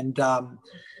out. And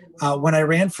when I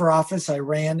ran for office, I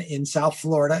ran in South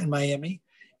Florida in Miami.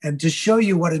 And to show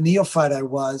you what a neophyte I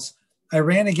was, I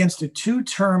ran against a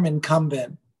 2-term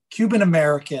incumbent, Cuban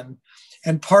American.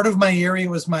 And part of my area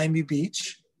was Miami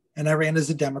Beach. And I ran as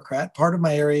a Democrat. Part of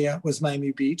my area was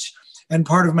Miami Beach. And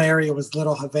part of my area was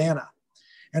Little Havana.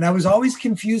 And I was always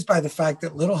confused by the fact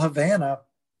that Little Havana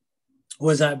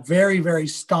was a very, very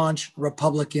staunch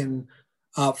Republican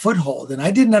foothold. And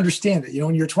I didn't understand it. You know,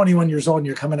 when you're 21 years old and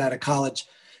you're coming out of college,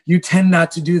 you tend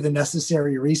not to do the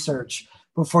necessary research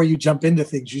before you jump into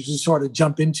things. You just sort of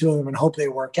jump into them and hope they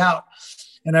work out.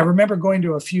 And I remember going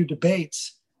to a few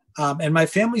debates, and my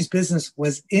family's business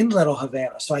was in Little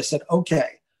Havana. So I said,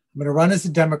 okay, I'm going to run as a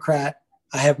Democrat.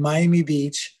 I have Miami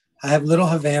Beach. I have Little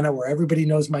Havana where everybody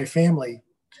knows my family.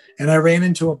 And I ran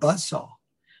into a buzzsaw.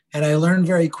 And I learned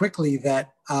very quickly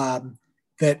that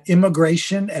that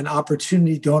immigration and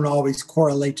opportunity don't always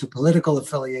correlate to political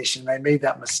affiliation. I made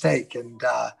that mistake. And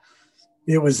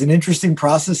it was an interesting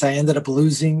process. I ended up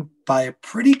losing by a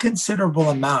pretty considerable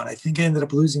amount. I think I ended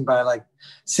up losing by like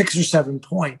 6 or 7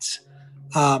 points.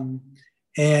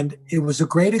 And it was a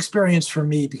great experience for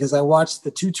me because I watched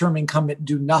the 2-term incumbent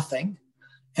do nothing.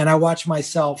 And I watched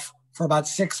myself for about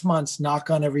 6 months knock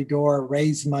on every door,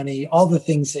 raise money, all the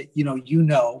things that you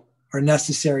know are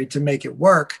necessary to make it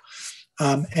work.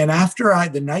 And after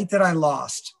the night that I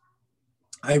lost,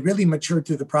 I really matured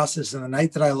through the process. And the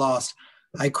night that I lost,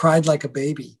 I cried like a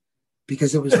baby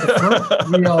because it was the first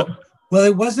real, well,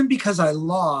 it wasn't because I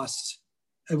lost.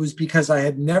 It was because I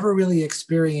had never really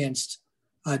experienced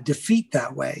defeat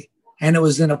that way. And it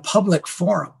was in a public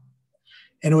forum.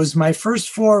 And it was my first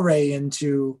foray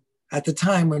into, at the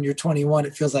time when you're 21,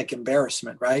 it feels like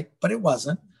embarrassment, right? But it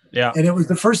wasn't. Yeah. And it was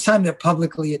the first time that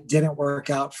publicly it didn't work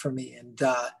out for me. And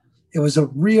it was a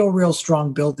real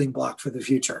strong building block for the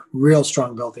future. Real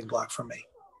strong building block for me.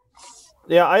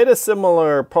 Yeah, I had a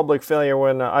similar public failure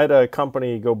when I had a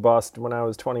company go bust when I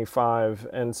was 25.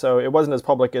 And so it wasn't as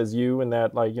public as you in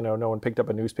that, like, no one picked up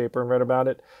a newspaper and read about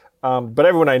it. But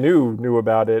everyone I knew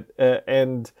about it.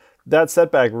 And that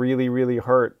setback really, really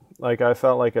hurt. Like I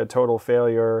felt like a total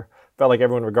failure, felt like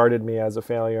everyone regarded me as a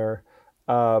failure.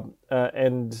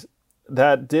 And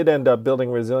that did end up building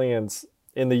resilience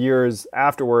in the years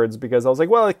afterwards because I was like,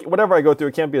 well, whatever I go through,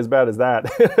 it can't be as bad as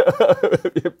that.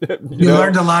 You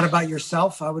learned a lot about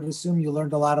yourself. I would assume you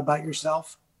learned a lot about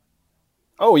yourself.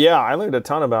 Oh yeah, I learned a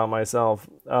ton about myself.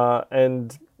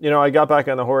 And I got back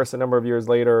on the horse a number of years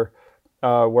later,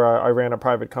 where I ran a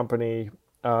private company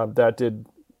that did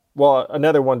well.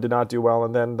 Another one did not do well,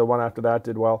 and then the one after that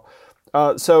did well.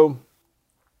 So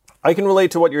I can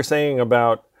relate to what you're saying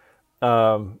about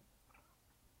running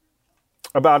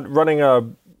a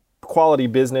quality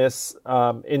business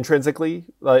intrinsically.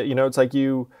 It's like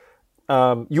you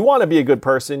want to be a good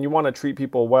person, you want to treat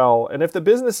people well, and if the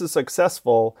business is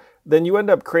successful, then you end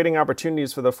up creating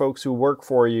opportunities for the folks who work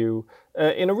for you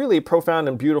in a really profound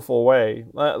and beautiful way.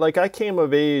 Like I came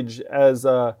of age as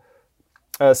a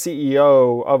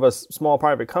CEO of a small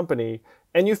private company,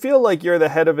 and you feel like you're the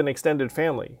head of an extended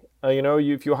family.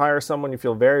 If you hire someone, you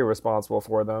feel very responsible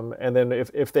for them. And then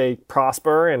if they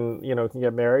prosper and, can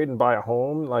get married and buy a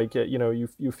home, like,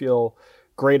 you feel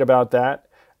great about that.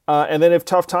 And then if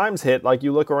tough times hit, like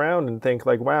you look around and think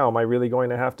like, wow, am I really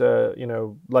going to have to,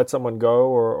 let someone go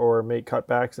or make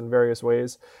cutbacks in various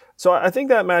ways? So I think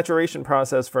that maturation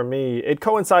process for me, it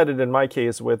coincided in my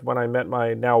case with when I met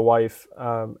my now wife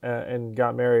and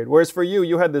got married. Whereas for you,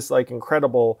 you had this like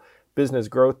incredible business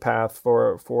growth path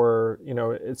for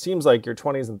it seems like your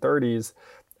 20s and 30s.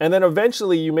 And then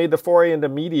eventually you made the foray into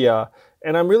media.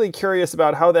 And I'm really curious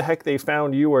about how the heck they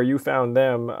found you or you found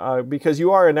them, because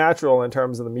you are a natural in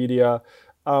terms of the media.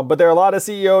 But there are a lot of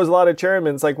CEOs, a lot of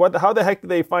chairmen. It's like, how the heck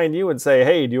did they find you and say,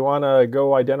 hey, do you want to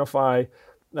go identify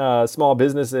small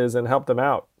businesses and help them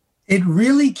out? It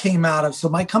really came out of, so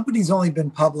my company's only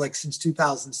been public since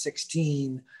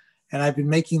 2016. And I've been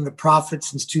making the profit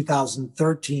since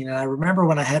 2013. And I remember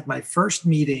when I had my first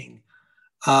meeting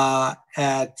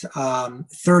at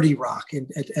 30 Rock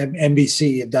at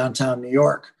NBC in downtown New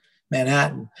York,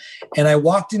 Manhattan. And I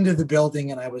walked into the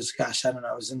building and I was, I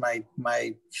was in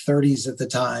my 30s at the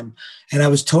time. And I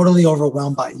was totally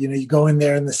overwhelmed by it. You go in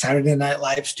there and the Saturday Night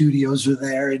Live studios are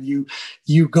there and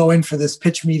you go in for this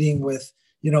pitch meeting with,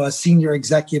 a senior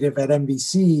executive at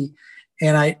NBC.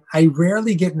 And I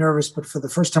rarely get nervous, but for the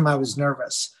first time I was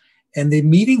nervous. And the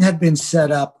meeting had been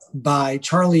set up by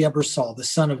Charlie Ebersol, the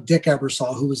son of Dick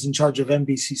Ebersol, who was in charge of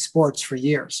NBC Sports for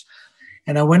years.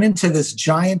 And I went into this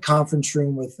giant conference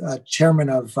room with chairman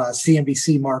of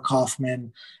CNBC, Mark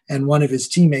Hoffman, and one of his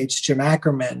teammates, Jim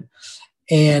Ackerman.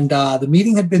 And the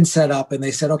meeting had been set up, and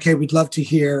they said, okay, we'd love to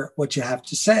hear what you have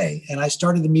to say. And I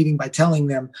started the meeting by telling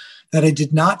them that I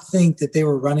did not think that they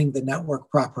were running the network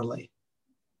properly,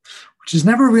 which is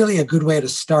never really a good way to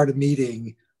start a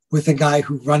meeting with a guy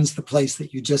who runs the place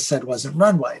that you just said wasn't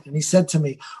run right. And he said to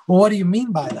me, well, what do you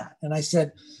mean by that? And I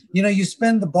said, you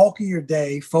spend the bulk of your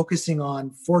day focusing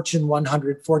on Fortune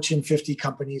 100, Fortune 50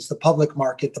 companies, the public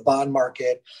market, the bond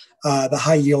market, the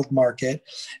high yield market.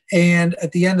 And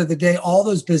at the end of the day, all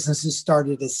those businesses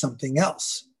started as something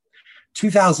else.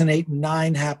 2008 and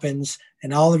 2009 happens,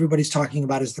 and all everybody's talking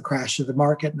about is the crash of the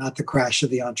market, not the crash of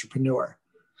the entrepreneur.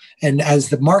 And as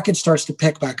the market starts to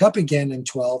pick back up again in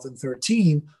 12 and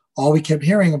 13, all we kept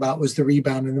hearing about was the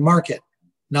rebound in the market,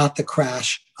 not the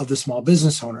crash of the small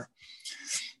business owner.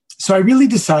 So I really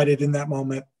decided in that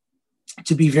moment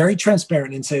to be very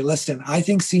transparent and say, listen, I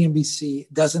think CNBC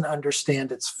doesn't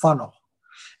understand its funnel.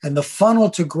 And the funnel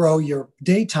to grow your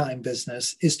daytime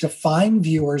business is to find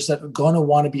viewers that are going to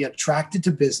want to be attracted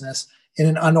to business in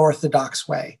an unorthodox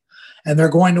way. And they're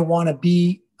going to want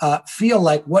to feel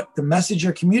like what the message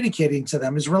you're communicating to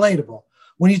them is relatable.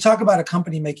 When you talk about a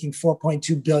company making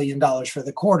 $4.2 billion for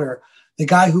the quarter, the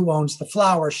guy who owns the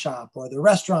flower shop or the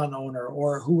restaurant owner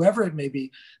or whoever it may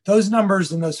be, those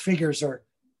numbers and those figures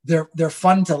they're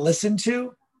fun to listen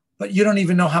to, but you don't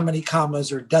even know how many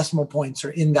commas or decimal points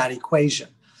are in that equation.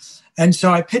 And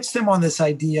so I pitched them on this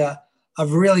idea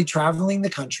of really traveling the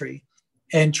country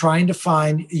and trying to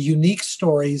find unique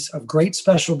stories of great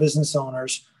special business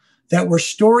owners that were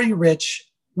story rich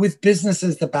with business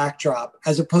as the backdrop,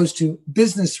 as opposed to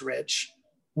business rich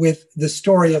with the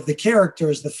story of the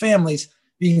characters, the families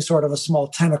being sort of a small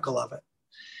tentacle of it.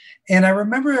 And I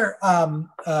remember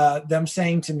them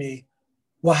saying to me,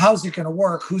 well, how's it going to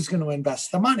work? Who's going to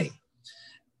invest the money?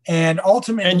 And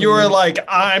ultimately... And you were like,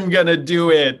 I'm going to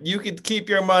do it. You could keep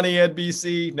your money at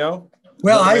BC. No?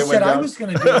 Well, I said I was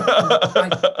going to do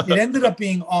it. It ended up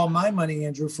being all my money,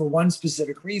 Andrew, for one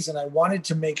specific reason. I wanted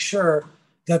to make sure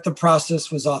that the process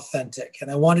was authentic.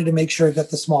 And I wanted to make sure that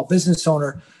the small business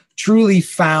owner truly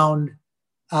found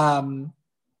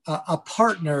a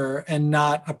partner and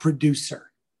not a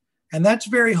producer. And that's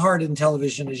very hard in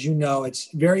television. As you know, it's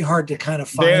very hard to kind of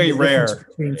find very the rare difference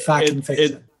between fact and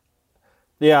fiction.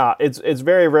 Yeah, it's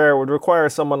very rare. It would require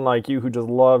someone like you who just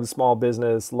loves small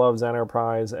business, loves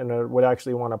enterprise, and would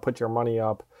actually want to put your money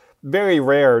up. Very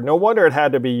rare. No wonder it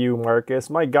had to be you, Marcus.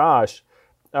 My gosh.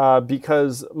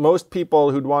 Because most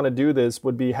people who'd want to do this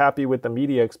would be happy with the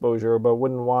media exposure, but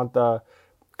wouldn't want the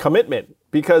commitment.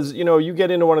 Because, you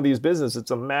get into one of these businesses,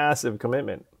 it's a massive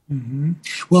commitment. Mm-hmm.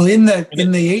 Well, in the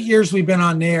 8 years we've been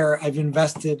on air, I've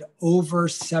invested over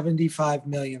 $75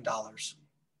 million.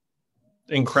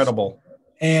 Incredible.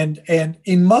 And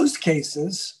in most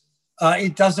cases,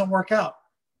 it doesn't work out.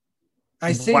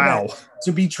 I say that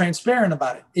to be transparent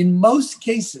about it. In most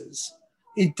cases,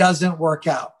 it doesn't work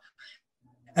out.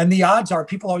 And the odds are,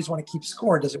 people always want to keep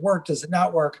score. Does it work? Does it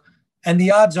not work? And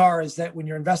the odds are is that when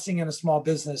you're investing in a small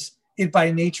business, it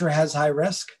by nature has high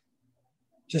risk.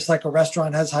 Just like a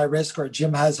restaurant has high risk or a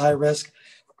gym has high risk,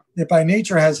 it by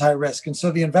nature has high risk. And so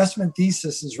the investment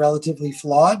thesis is relatively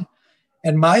flawed.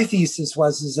 And my thesis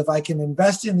is if I can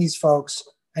invest in these folks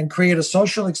and create a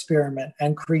social experiment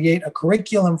and create a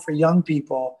curriculum for young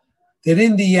people, that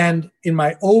in the end, in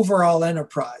my overall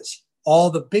enterprise,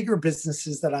 all the bigger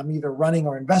businesses that I'm either running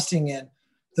or investing in,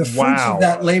 the fruits of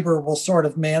that labor will sort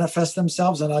of manifest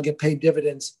themselves and I'll get paid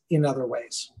dividends in other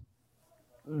ways.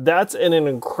 That's an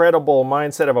incredible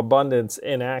mindset of abundance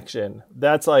in action.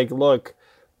 That's like, look,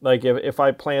 like if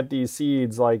I plant these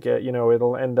seeds, like,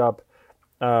 it'll end up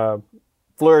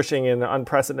flourishing in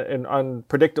unprecedented and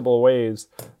unpredictable ways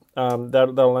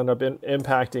that'll end up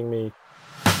impacting me.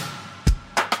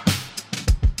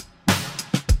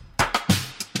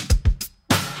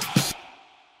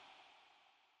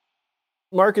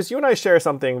 Marcus, you and I share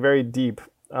something very deep.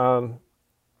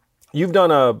 You've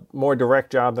done a more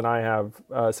direct job than I have,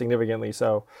 significantly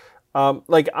so.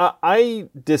 I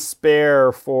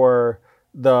despair for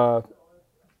the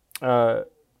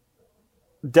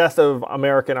death of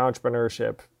American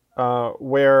entrepreneurship,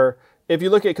 where if you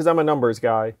look at, because I'm a numbers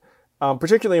guy,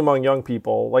 particularly among young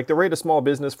people, like the rate of small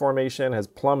business formation has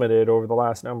plummeted over the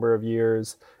last number of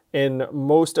years. In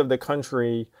most of the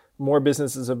country, more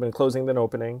businesses have been closing than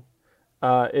opening.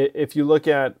 If you look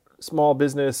at small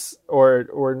business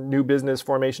or new business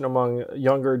formation among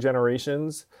younger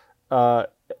generations,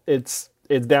 it's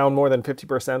down more than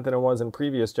 50% than it was in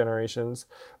previous generations.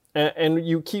 And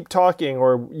you keep talking,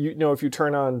 or if you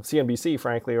turn on CNBC,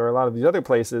 frankly, or a lot of these other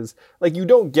places, like you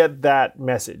don't get that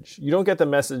message. You don't get the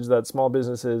message that small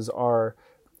businesses are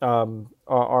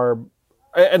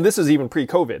and this is even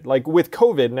pre-COVID. Like with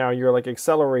COVID now, you're like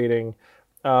accelerating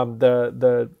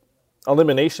the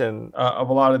elimination of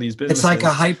a lot of these businesses. It's like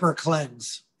a hyper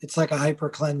cleanse. It's like a hyper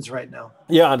cleanse right now.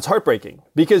 Yeah, and it's heartbreaking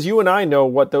because you and I know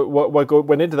what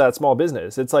went into that small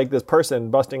business. It's like this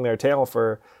person busting their tail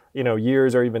for,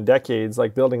 years or even decades,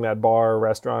 like building that bar or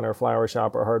restaurant or flower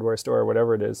shop or hardware store or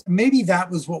whatever it is. Maybe that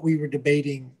was what we were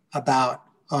debating about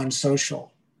on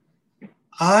social.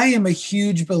 I am a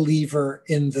huge believer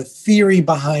in the theory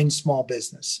behind small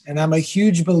business, and I'm a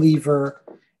huge believer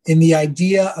in the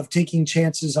idea of taking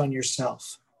chances on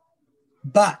yourself.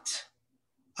 But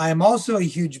I am also a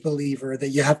huge believer that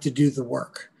you have to do the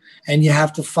work and you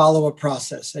have to follow a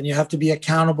process and you have to be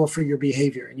accountable for your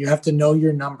behavior and you have to know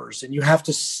your numbers and you have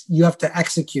to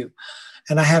execute.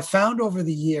 And I have found over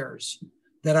the years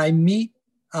that I meet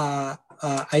the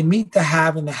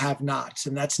have and the have-nots,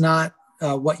 and that's not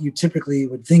what you typically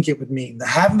would think it would mean. The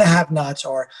have and the have-nots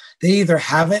are they either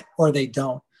have it or they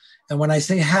don't. And when I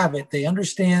say have it, they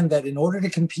understand that in order to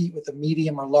compete with a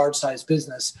medium or large size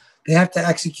business, they have to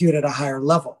execute at a higher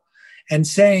level. And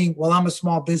saying, well, I'm a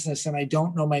small business and I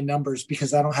don't know my numbers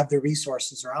because I don't have the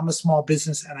resources, or I'm a small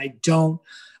business and I don't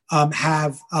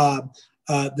have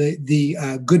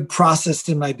the good process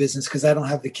in my business because I don't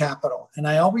have the capital. And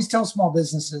I always tell small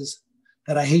businesses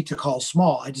that I hate to call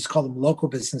small, I just call them local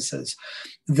businesses,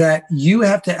 that you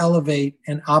have to elevate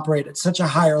and operate at such a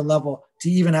higher level to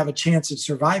even have a chance at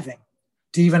surviving,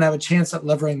 to even have a chance at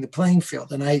leveling the playing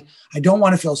field. And I don't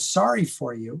want to feel sorry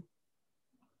for you.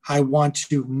 I want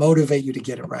to motivate you to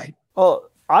get it right.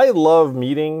 Well, I love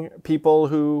meeting people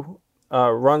who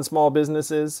run small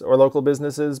businesses or local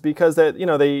businesses because they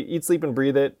eat, sleep, and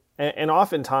breathe it. And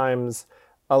oftentimes,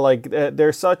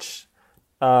 they're such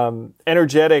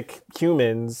energetic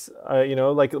humans,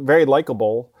 very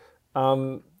likable.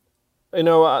 On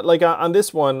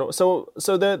this one, so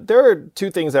that there are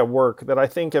two things at work that I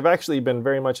think have actually been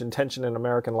very much in tension in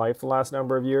American life the last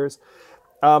number of years.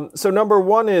 So number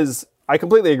one is, I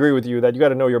completely agree with you that you got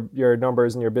to know your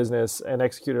numbers in your business and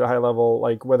execute at a high level,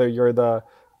 like whether you're the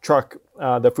truck,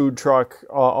 the food truck,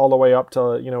 all the way up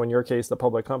to, in your case, the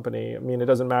public company. I mean, it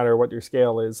doesn't matter what your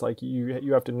scale is. Like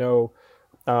you have to know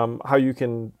how you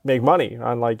can make money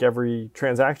on like every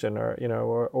transaction,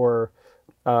 or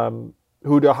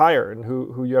who to hire and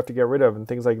who you have to get rid of and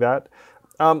things like that.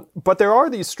 But there are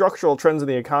these structural trends in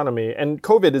the economy, and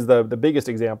COVID is the biggest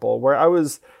example, where I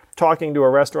was talking to a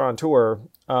restaurateur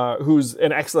who's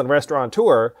an excellent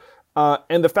restaurateur,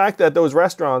 and the fact that those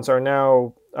restaurants are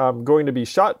now going to be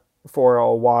shut for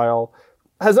a while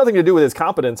has nothing to do with his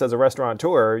competence as a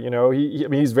restaurateur.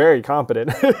 He's very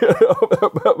competent,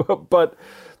 but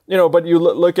you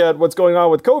look at what's going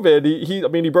on with COVID.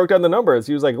 He broke down the numbers.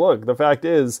 He was like, look, the fact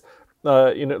is,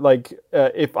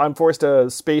 if I'm forced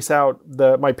to space out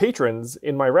my patrons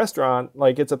in my restaurant,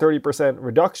 like it's a 30%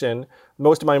 reduction.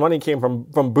 Most of my money came from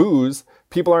booze.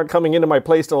 People aren't coming into my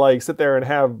place to like sit there and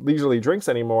have leisurely drinks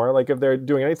anymore. Like if they're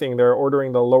doing anything, they're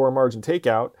ordering the lower margin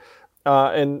takeout.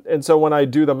 And so when I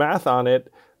do the math on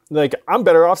it, like I'm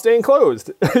better off staying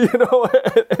closed,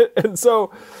 and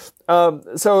so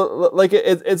it's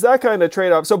that kind of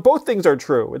trade-off. So both things are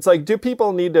true. It's like, do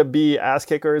people need to be ass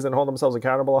kickers and hold themselves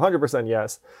accountable? 100%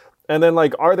 yes. And then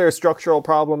like, are there structural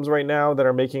problems right now that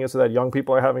are making it so that young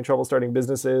people are having trouble starting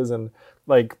businesses, and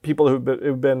like people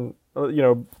who've been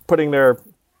putting their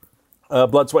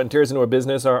blood, sweat, and tears into a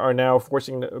business are now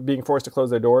being forced to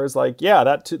close their doors? Like, yeah,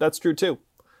 that's true too.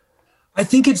 I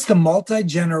think it's the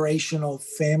multi-generational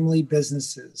family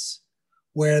businesses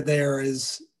where there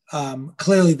is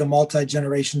clearly the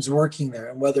multi-generations working there,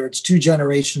 and whether it's 2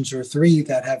 generations or 3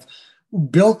 that have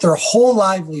built their whole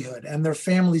livelihood and their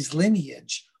family's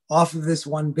lineage off of this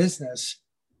one business,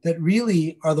 that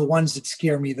really are the ones that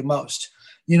scare me the most.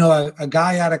 A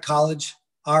guy out of college,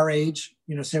 our age,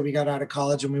 say we got out of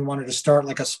college and we wanted to start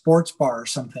like a sports bar or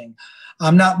something.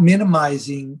 I'm not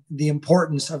minimizing the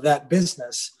importance of that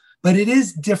business, but it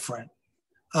is different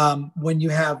when you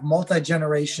have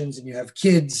multi-generations and you have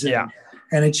kids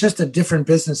and it's just a different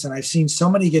business. And I've seen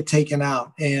so many get taken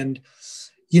out. And,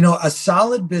 a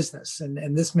solid business,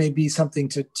 and this may be something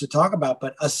to talk about,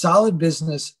 but a solid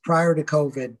business prior to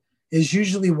COVID is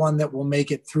usually one that will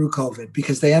make it through COVID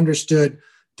because they understood,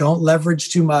 don't leverage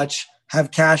too much,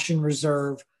 have cash in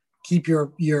reserve, keep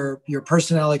your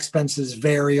personnel expenses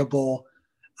variable.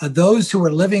 Those who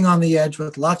are living on the edge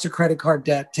with lots of credit card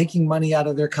debt, taking money out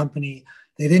of their company,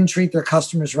 they didn't treat their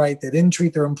customers right, they didn't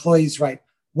treat their employees right.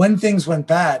 When things went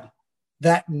bad,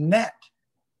 that net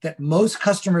that most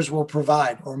customers will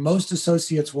provide or most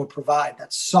associates will provide,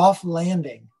 that soft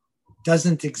landing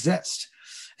doesn't exist.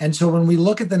 And so when we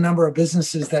look at the number of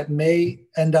businesses that may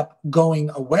end up going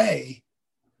away,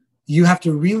 you have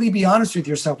to really be honest with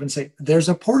yourself and say, there's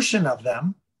a portion of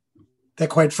them that,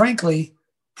 quite frankly,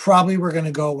 probably were going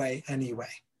to go away anyway.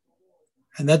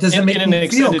 And that doesn't make in an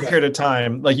extended period of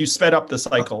time, like you sped up the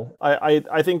cycle.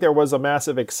 I think there was a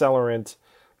massive accelerant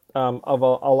of a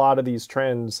lot of these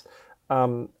trends.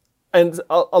 And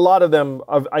a lot of them,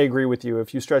 I agree with you.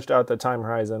 If you stretched out the time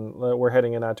horizon, we're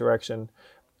heading in that direction.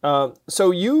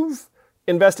 So you've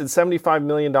invested $75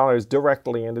 million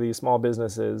directly into these small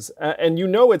businesses. And you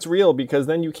know it's real because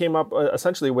then you came up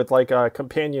essentially with like a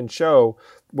companion show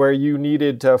where you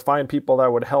needed to find people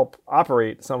that would help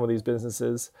operate some of these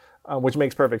businesses, which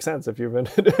makes perfect sense if you've been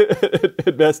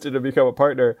invested to become a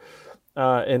partner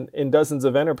in dozens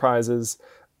of enterprises.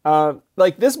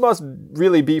 Like this must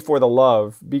really be for the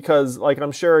love because like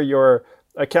I'm sure your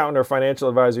accountant or financial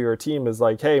advisor, your team is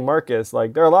like, hey, Marcus,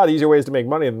 like there are a lot easier ways to make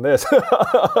money than this.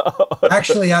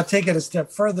 Actually, I'll take it a step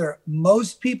further.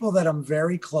 Most people that I'm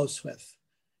very close with,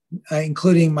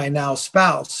 including my now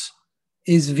spouse,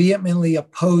 is vehemently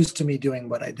opposed to me doing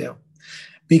what I do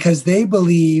because they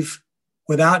believe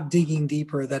without digging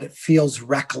deeper that it feels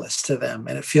reckless to them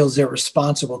and it feels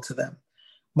irresponsible to them.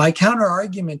 My counter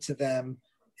argument to them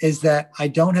is that I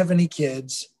don't have any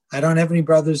kids. I don't have any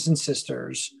brothers and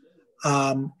sisters.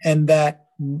 And that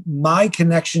my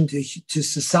connection to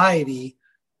society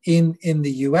in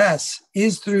the US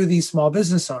is through these small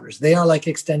business owners. They are like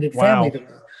extended family to me.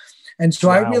 And so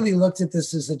I really looked at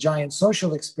this as a giant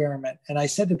social experiment. And I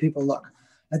said to people, look,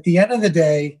 at the end of the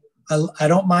day, I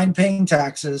don't mind paying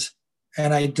taxes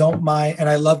and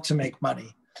I love to make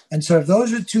money. And so if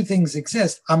those are two things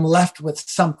exist, I'm left with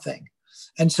something.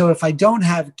 And so if I don't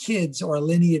have kids or a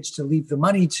lineage to leave the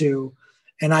money to,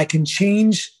 and I can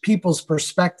change people's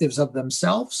perspectives of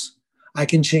themselves, I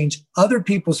can change other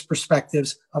people's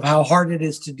perspectives of how hard it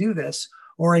is to do this,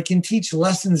 or I can teach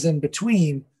lessons in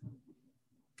between,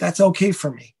 that's okay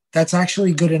for me. That's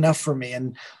actually good enough for me.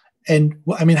 And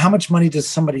I mean, how much money does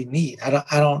somebody need?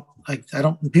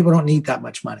 People don't need that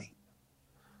much money.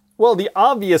 Well, the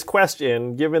obvious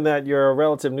question, given that you're a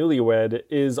relative newlywed,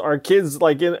 is are kids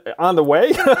like on the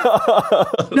way?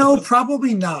 No,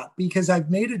 probably not, because I've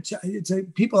made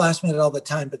it. People ask me that all the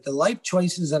time, but the life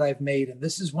choices that I've made, and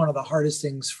this is one of the hardest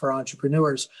things for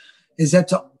entrepreneurs, is that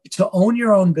to own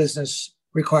your own business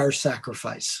requires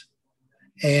sacrifice.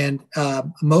 And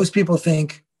most people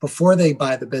think before they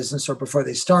buy the business or before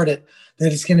they start it,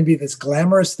 that it's going to be this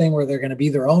glamorous thing where they're going to be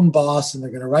their own boss and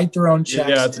they're going to write their own checks.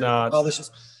 Yeah, it's not. All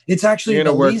this. It's actually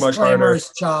the least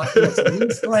glamorous job. It's the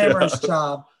least glamorous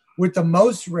job with the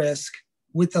most risk,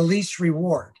 with the least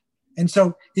reward. And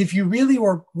so, if you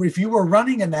were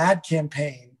running an ad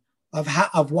campaign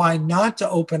of why not to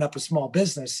open up a small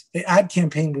business, the ad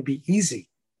campaign would be easy.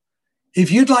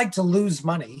 If you'd like to lose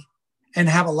money and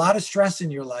have a lot of stress in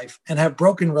your life and have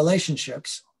broken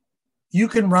relationships, you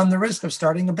can run the risk of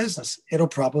starting a business. It'll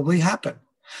probably happen.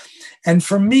 And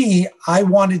for me, I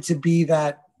wanted to be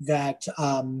that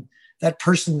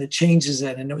person that changes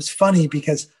it. And it was funny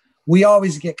because we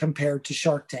always get compared to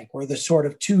Shark Tank. We're the sort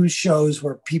of two shows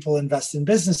where people invest in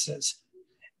businesses.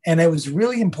 And it was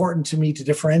really important to me to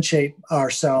differentiate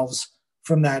ourselves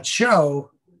from that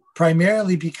show,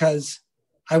 primarily because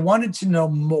I wanted to know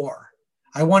more.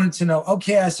 I wanted to know,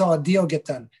 okay, I saw a deal get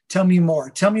done. Tell me more.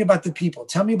 Tell me about the people.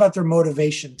 Tell me about their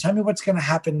motivation. Tell me what's going to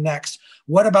happen next.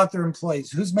 What about their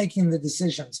employees? Who's making the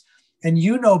decisions? And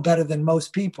you know better than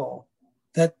most people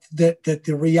that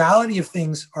the reality of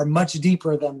things are much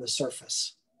deeper than the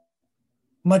surface.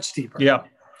 Much deeper. Yeah.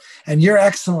 And you're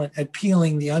excellent at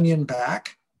peeling the onion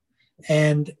back.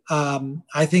 And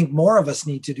I think more of us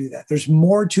need to do that. There's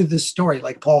more to the story,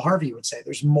 like Paul Harvey would say,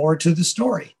 there's more to the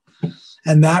story.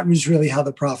 And that was really how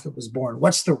The Profit was born.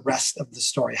 What's the rest of the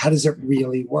story? How does it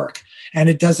really work? And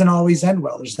it doesn't always end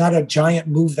well. There's not a giant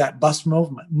move that bust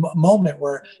moment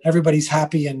where everybody's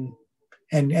happy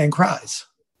and cries.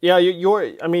 Yeah,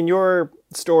 your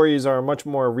stories are much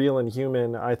more real and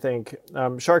human, I think.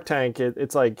 Shark Tank,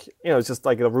 it's like, it's just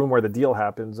like a room where the deal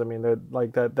happens. I mean,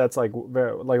 that's like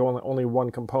only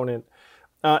one component.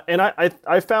 And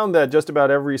I found that just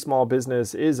about every small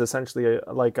business is essentially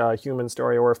like a human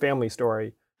story or a family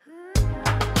story.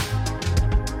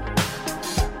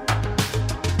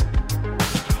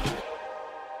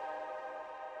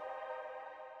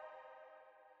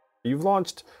 You've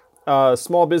launched a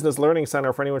small business learning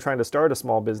center for anyone trying to start a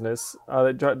small business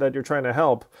that you're trying to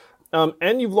help.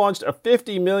 And you've launched a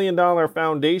 $50 million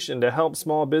foundation to help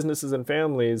small businesses and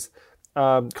families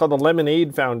called the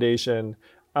Lemonade Foundation.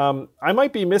 I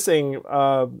might be missing.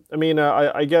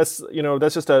 I guess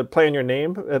that's just a play on your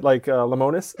name, like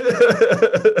Lemonis.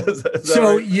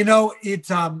 So it's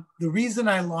the reason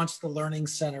I launched the Learning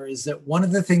Center is that one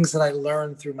of the things that I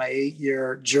learned through my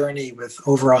 8-year journey with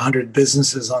over 100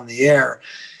 businesses on the air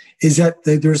is that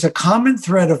there's a common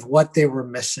thread of what they were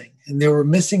missing, and they were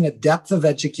missing a depth of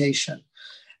education.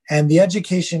 And the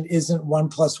education isn't 1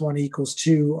 + 1 =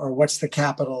 2 or what's the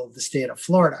capital of the state of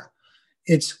Florida.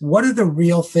 It's what are the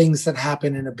real things that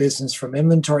happen in a business, from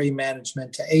inventory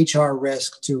management to HR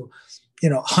risk to,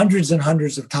 hundreds and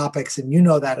hundreds of topics. And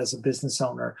that as a business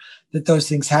owner, that those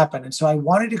things happen. And so I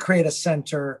wanted to create a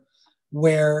center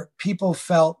where people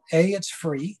felt, A, it's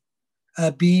free.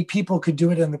 B, people could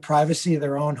do it in the privacy of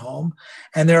their own home.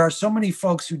 And there are so many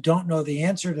folks who don't know the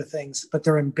answer to things, but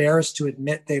they're embarrassed to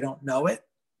admit they don't know it.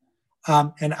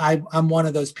 And I'm one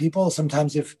of those people.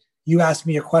 Sometimes if you ask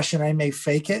me a question, I may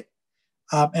fake it.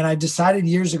 And I decided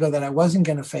years ago that I wasn't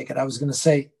going to fake it. I was going to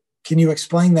say, can you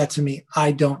explain that to me?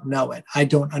 I don't know it. I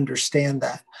don't understand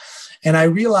that. And I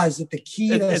realized that the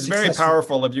key it's very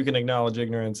powerful if you can acknowledge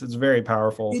ignorance. It's very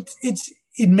powerful.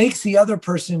 It makes the other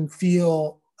person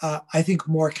feel, I think,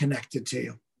 more connected to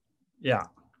you. Yeah.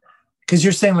 Because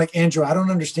you're saying, like, Andrew, I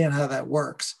don't understand how that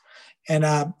works. And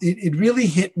it really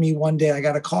hit me one day. I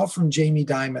got a call from Jamie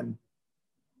Dimon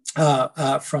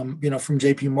from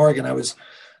JP Morgan. I was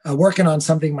working on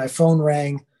something. My phone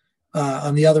rang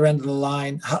on the other end of the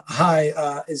line.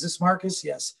 Hi, is this Marcus?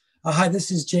 Yes. Hi,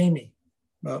 this is Jamie.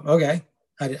 Okay.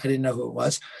 I didn't know who it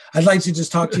was. I'd like to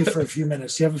just talk to you for a few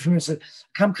minutes. Do you have a few minutes?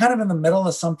 I'm kind of in the middle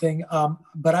of something,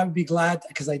 but I would be glad,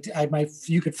 because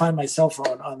you could find my cell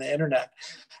phone on the internet.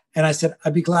 And I said,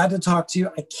 I'd be glad to talk to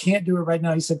you. I can't do it right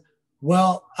now. He said,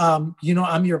 well, I'm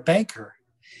your banker.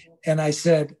 And I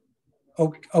said,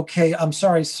 okay, I'm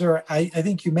sorry, sir. I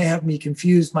think you may have me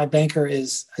confused. My banker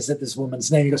is, I said this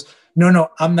woman's name. He goes,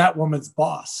 no, I'm that woman's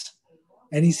boss.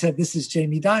 And he said, this is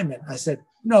Jamie Dimon. I said,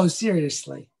 no,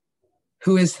 seriously,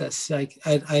 who is this?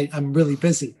 I'm really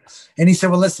busy. And he said,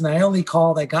 well, listen, I only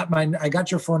called. I got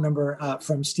your phone number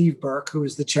from Steve Burke, who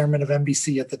was the chairman of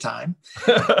NBC at the time,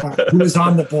 who was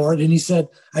on the board. And he said,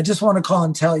 I just want to call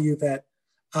and tell you that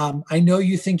I know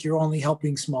you think you're only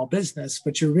helping small business,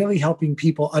 but you're really helping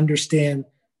people understand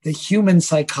the human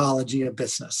psychology of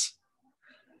business.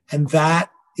 And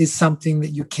that is something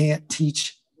that you can't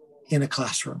teach in a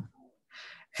classroom.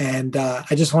 And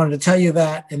I just wanted to tell you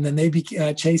that. And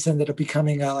then Chase ended up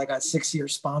becoming like a 6-year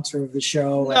sponsor of the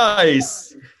show.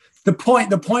 Nice. And the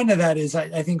point of that is,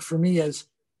 I think for me is,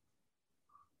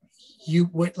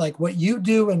 what you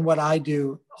do and what I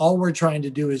do, all we're trying to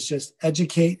do is just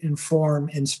educate, inform,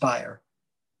 inspire.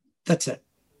 That's it.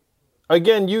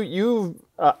 Again, you've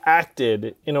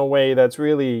acted in a way that's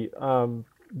really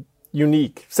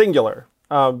unique, singular,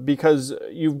 because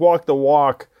you've walked the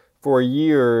walk for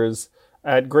years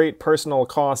at great personal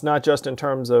cost, not just in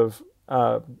terms of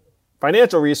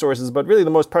financial resources, but really the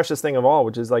most precious thing of all,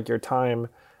 which is like your time,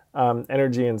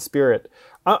 energy, and spirit.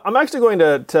 I'm actually going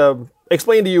to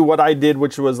explain to you what I did,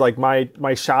 which was like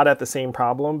my shot at the same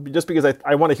problem, just because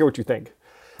I want to hear what you think.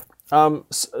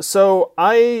 So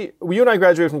you and I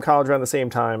graduated from college around the same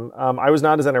time. I was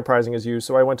not as enterprising as you,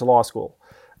 so I went to law school.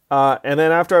 And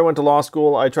then after I went to law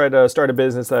school, I tried to start a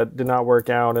business that did not work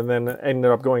out, and then ended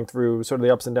up going through sort of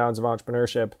the ups and downs of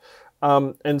entrepreneurship.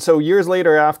 And so years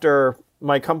later, after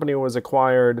my company was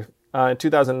acquired in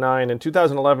 2009, in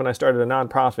 2011, I started a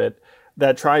nonprofit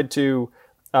that tried to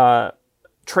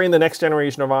train the next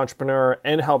generation of entrepreneur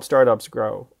and help startups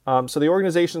grow. So the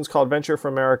organization is called Venture for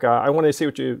America. I want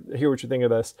to hear what you think of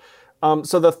this.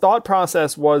 So the thought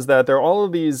process was that there are all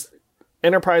of these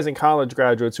enterprising college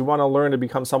graduates who want to learn to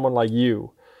become someone like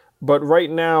you. But right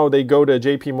now they go to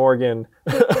JP Morgan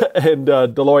and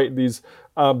Deloitte, these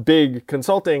big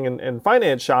consulting and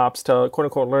finance shops to quote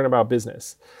unquote learn about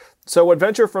business. So what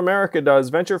Venture for America does,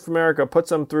 Venture for America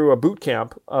puts them through a boot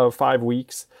camp of 5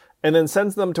 weeks and then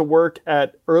sends them to work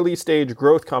at early stage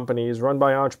growth companies run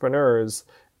by entrepreneurs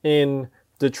in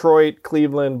Detroit,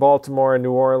 Cleveland, Baltimore,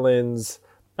 New Orleans,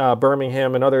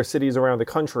 Birmingham, and other cities around the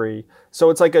country.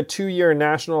 So it's like a 2-year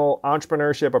national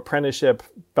entrepreneurship apprenticeship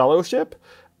fellowship.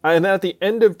 And then at the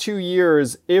end of 2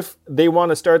 years, if they want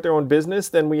to start their own business,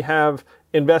 then we have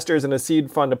investors in a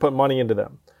seed fund to put money into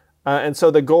them. And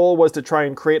so the goal was to try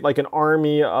and create like an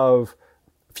army of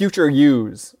future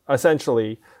yous,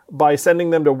 essentially, by sending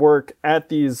them to work at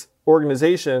these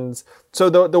organizations. So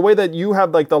the way that you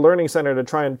have like the Learning Center to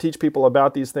try and teach people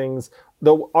about these things,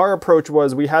 our approach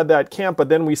was we had that camp, but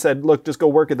then we said, look, just go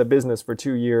work at the business for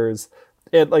 2 years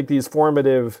at like these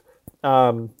formative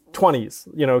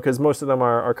 20s, because most of them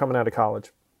are coming out of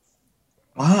college.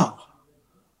 Wow.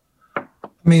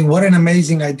 I mean, what an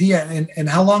amazing idea. And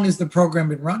how long has the program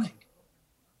been running?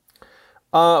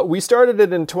 We started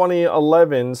it in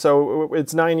 2011, so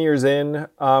it's 9 years in.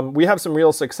 We have some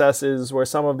real successes where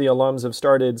some of the alums have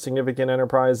started significant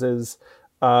enterprises.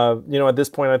 At this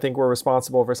point, I think we're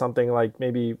responsible for something like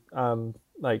maybe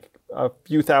like a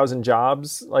few thousand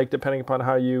jobs, like depending upon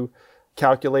how you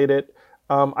calculate it.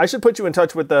 I should put you in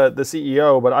touch with the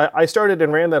CEO, but I started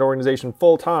and ran that organization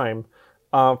full time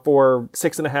for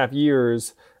 6.5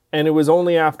 years. And it was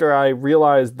only after I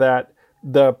realized that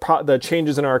the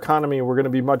changes in our economy were going to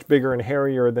be much bigger and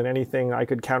hairier than anything I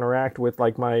could counteract with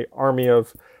like my army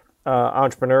of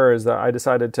entrepreneurs that I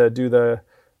decided to do the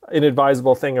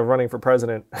inadvisable thing of running for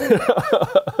president.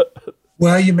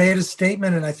 Well, you made a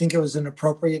statement, and I think it was an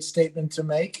appropriate statement to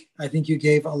make. I think you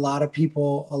gave a lot of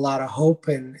people a lot of hope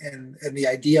and the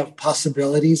idea of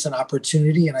possibilities and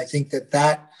opportunity. And I think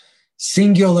that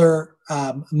singular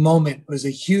moment was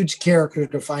a huge character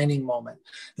defining moment.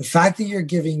 The fact that you're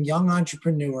giving young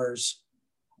entrepreneurs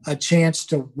a chance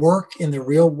to work in the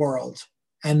real world,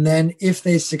 and then if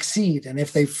they succeed and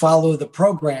if they follow the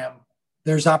program,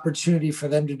 there's opportunity for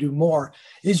them to do more,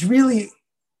 is really,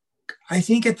 I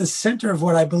think, at the center of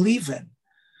what I believe in,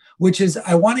 which is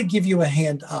I want to give you a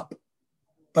hand up,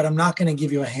 but I'm not going to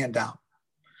give you a hand out.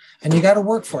 And you got to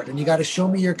work for it, and you got to show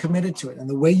me you're committed to it. And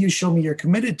the way you show me you're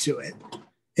committed to it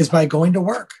is by going to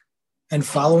work and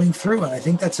following through. And I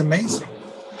think that's amazing.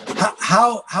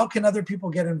 How can other people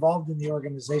get involved in the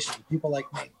organization? People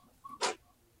like me.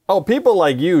 Oh, people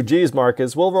like you, geez,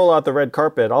 Marcus, we'll roll out the red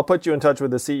carpet. I'll put you in touch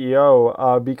with the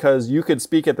CEO because you could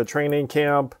speak at the training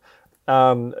camp.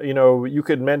 You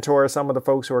could mentor some of the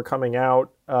folks who are coming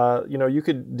out. You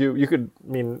could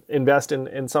invest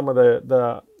in some of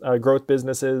the growth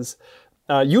businesses.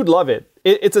 You'd love it.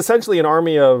 It's essentially an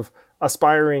army of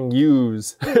aspiring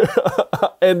yous.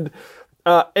 And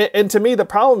to me, the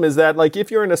problem is that, like,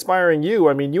 if you're an aspiring you,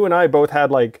 I mean, you and I both had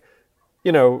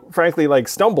frankly, like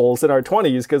stumbles in our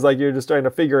 20s because like you're just trying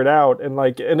to figure it out, and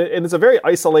it's a very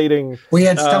isolating. We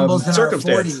had stumbles in our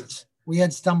 40s. We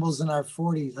had stumbles in our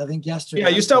 40s. I think yesterday. Yeah,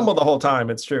 you stumbled the whole time.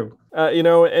 It's true.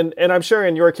 And I'm sure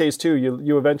in your case too,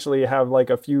 you eventually have like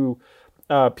a few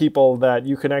people that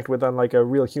you connect with on like a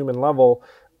real human level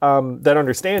that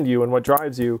understand you and what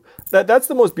drives you. That's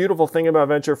the most beautiful thing about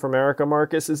Venture for America,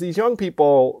 Marcus, is these young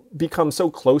people become so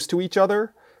close to each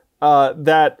other.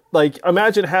 That, like,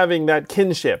 imagine having that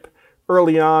kinship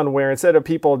early on where instead of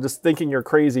people just thinking you're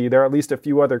crazy, there are at least a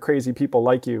few other crazy people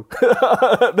like you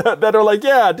that are like,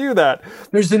 yeah, do that.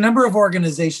 There's a number of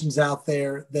organizations out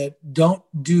there that don't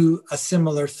do a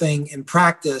similar thing in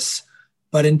practice,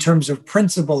 but in terms of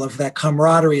principle of that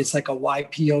camaraderie, it's like a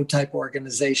YPO type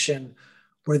organization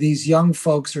where these young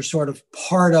folks are sort of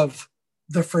part of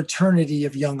the fraternity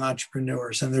of young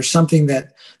entrepreneurs. And there's something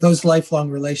that those lifelong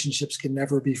relationships can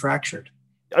never be fractured.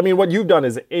 I mean, what you've done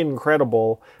is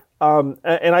incredible. And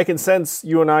I can sense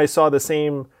you and I saw the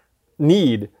same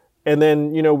need. And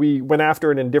then, we went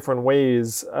after it in different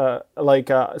ways.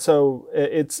 So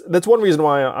that's one reason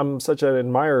why I'm such an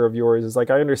admirer of yours is like,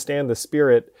 I understand the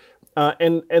spirit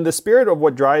and the spirit of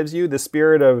what drives you, the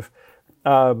spirit of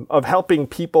helping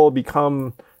people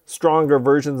become stronger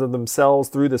versions of themselves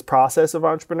through this process of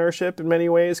entrepreneurship in many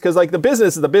ways. Because like the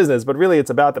business is the business, but really it's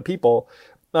about the people.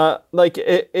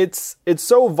 It's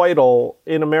so vital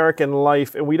in American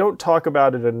life, and we don't talk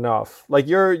about it enough. Like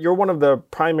you're one of the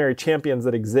primary champions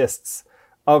that exists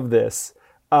of this.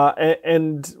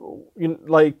 It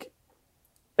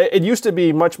used to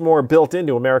be much more built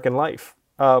into American life,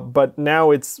 but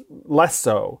now it's less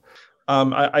so.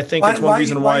 I think it's one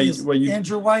reason why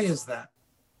Andrew, why is that?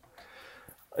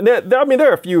 I mean, there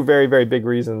are a few very, very big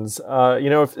reasons.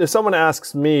 If someone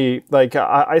asks me, like,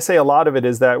 I say a lot of it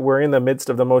is that we're in the midst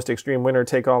of the most extreme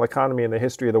winner-take-all economy in the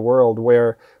history of the world,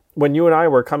 where when you and I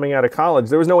were coming out of college,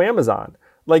 there was no Amazon.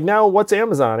 Like now, what's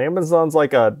Amazon? Amazon's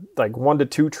like a $1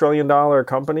 to $2 trillion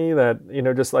company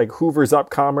that, just like hoovers up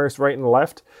commerce right and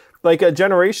left. Like a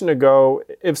generation ago,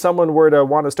 if someone were to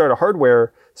want to start a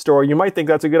hardware store, you might think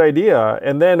that's a good idea.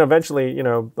 And then eventually,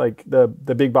 like the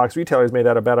big box retailers made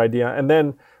that a bad idea. And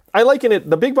then I liken it,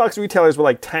 the big box retailers were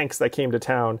like tanks that came to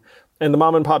town. And the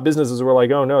mom and pop businesses were like,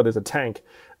 oh no, there's a tank.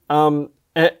 And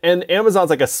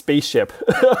Amazon's like a spaceship.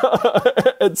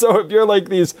 And so if you're like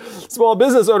these small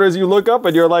business owners, you look up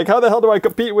and you're like, how the hell do I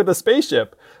compete with a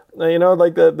spaceship?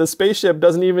 Like the spaceship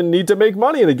doesn't even need to make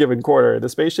money in a given quarter. The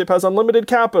spaceship has unlimited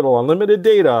capital, unlimited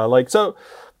data. So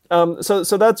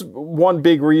that's one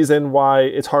big reason why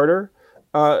it's harder.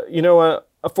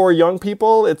 For young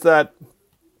people, it's that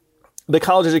the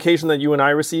college education that you and I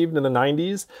received in the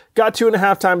 90s got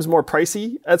 2.5 times more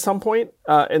pricey at some point.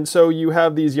 And so you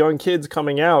have these young kids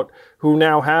coming out who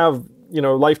now have,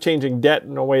 life-changing debt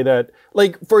in a way that,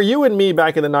 like, for you and me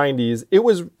back in the 90s, it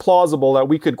was plausible that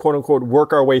we could, quote unquote,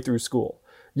 work our way through school.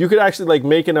 You could actually, like,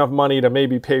 make enough money to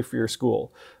maybe pay for your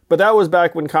school. But that was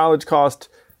back when college cost,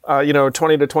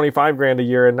 20 to 25 grand a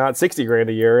year and not 60 grand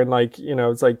a year. And, like,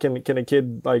 it's like, can a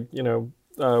kid, like,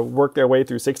 work their way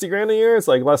through 60 grand a year? It's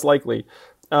like less likely.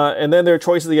 And then their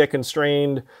choices get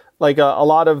constrained. Like a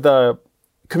lot of the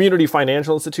community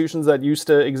financial institutions that used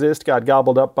to exist got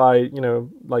gobbled up by,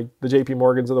 like the JP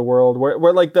Morgans of the world,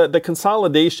 where like the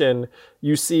consolidation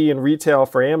you see in retail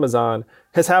for Amazon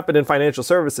has happened in financial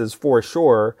services for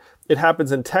sure. It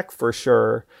happens in tech for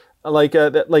sure. Like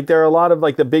there are a lot of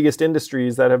like the biggest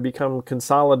industries that have become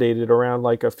consolidated around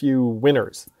like a few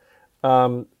winners.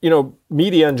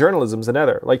 Media and journalism is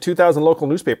another. Like 2,000 local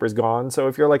newspapers gone. So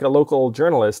if you're like a local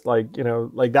journalist, like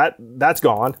that's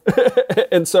gone.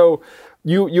 And so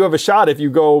you have a shot if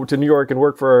you go to New York and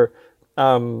work for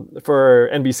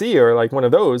NBC or like one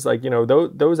of those, like,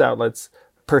 those outlets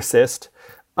persist.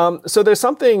 So there's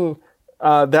something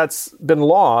that's been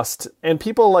lost, and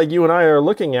people like you and I are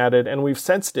looking at it and we've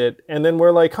sensed it. And then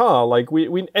we're like, like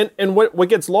what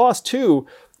gets lost too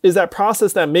is that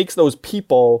process that makes those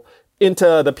people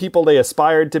into the people they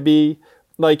aspired to be.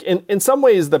 Like in some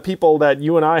ways, the people that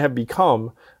you and I have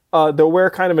become, though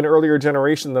we're kind of an earlier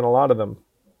generation than a lot of them.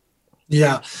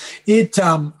 Yeah,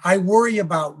 I worry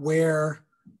about where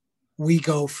we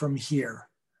go from here.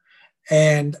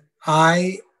 And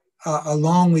I,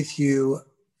 along with you,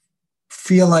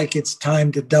 feel like it's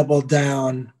time to double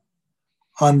down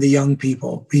on the young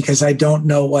people, because I don't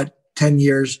know what 10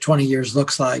 years, 20 years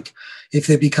looks like if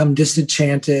they become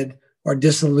disenchanted or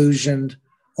disillusioned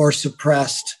or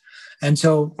suppressed. And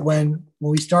so when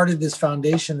we started this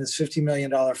foundation, this $50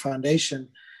 million foundation,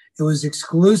 it was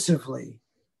exclusively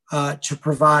to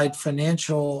provide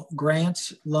financial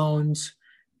grants, loans,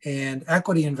 and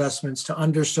equity investments to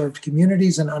underserved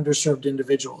communities and underserved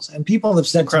individuals. And people have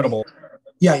said, incredible. To me,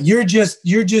 yeah, you're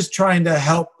just trying to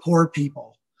help poor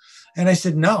people. And I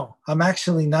said, no, I'm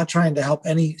actually not trying to help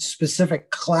any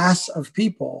specific class of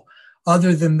people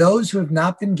other than those who have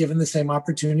not been given the same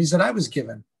opportunities that I was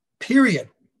given, period.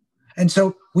 And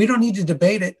so we don't need to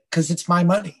debate it because it's my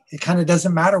money. It kind of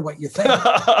doesn't matter what you think.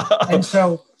 And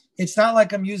so it's not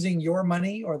like I'm using your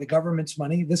money or the government's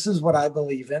money. This is what I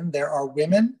believe in. There are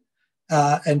women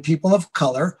and people of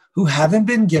color who haven't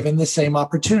been given the same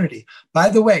opportunity. By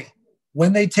the way,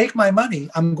 when they take my money,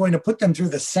 I'm going to put them through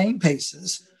the same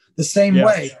paces, the same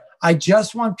way. I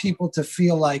just want people to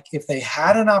feel like if they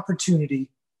had an opportunity,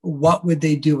 what would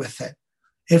they do with it?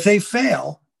 If they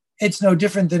fail, it's no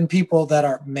different than people that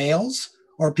are males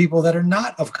or people that are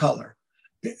not of color.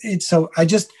 So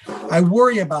I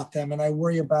worry about them, and I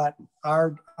worry about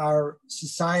our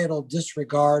societal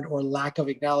disregard or lack of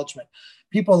acknowledgement.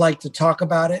 People like to talk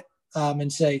about it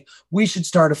and say, we should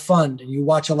start a fund. And you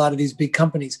watch a lot of these big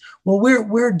companies. Well,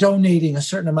 we're donating a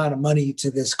certain amount of money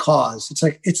to this cause. It's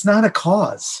like, it's not a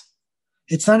cause.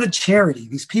 It's not a charity.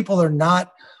 These people are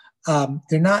not,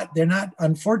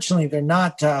 unfortunately, they're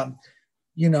not,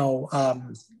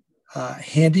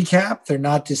 handicapped. They're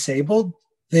not disabled.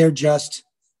 They're just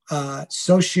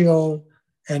socio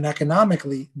and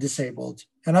economically disabled.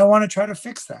 And I want to try to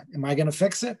fix that. Am I going to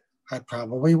fix it? I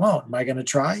probably won't. Am I going to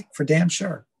try? For damn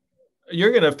sure.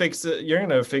 You're going to fix it. You're going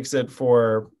to fix it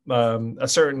for a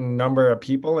certain number of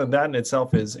people. And that in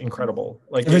itself is incredible.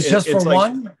 Like if it's just for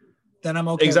one, then I'm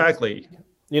okay. Exactly.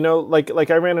 Like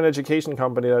I ran an education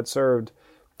company that served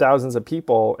thousands of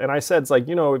people. And I said, it's like,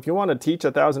 if you want to teach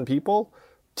 1,000 people,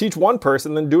 teach one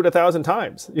person, then do it 1,000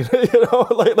 times. Like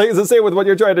it's the same with what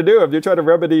you're trying to do. If you're trying to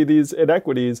remedy these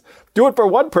inequities, do it for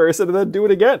one person and then do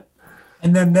it again.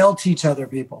 And then they'll teach other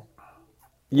people.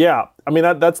 Yeah. I mean,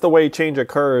 that's the way change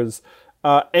occurs.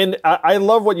 And I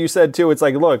love what you said too. It's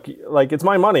like, look, like it's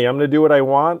my money. I'm going to do what I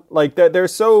want. Like that.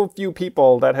 There's so few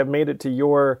people that have made it to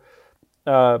your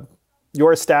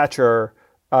stature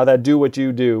that do what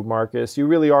you do, Marcus. You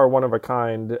really are one of a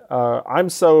kind. I'm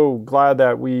so glad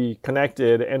that we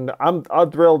connected, and I'm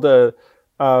thrilled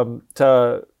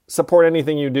to support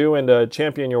anything you do and to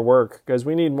champion your work, because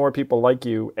we need more people like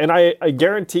you. And I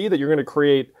guarantee that you're going to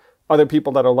create other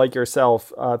people that are like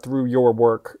yourself through your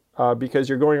work, because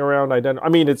you're going around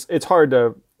it's hard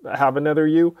to have another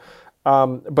you,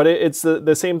 but it's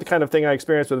the same kind of thing I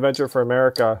experienced with Venture for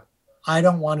America. I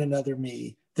don't want another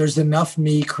me. There's enough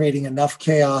me creating enough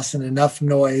chaos and enough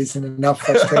noise and enough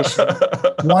frustration.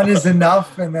 One is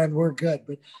enough, and then we're good.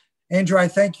 But Andrew, I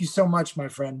thank you so much, my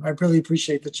friend. I really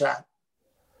appreciate the chat.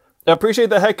 I appreciate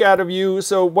the heck out of you.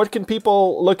 So what can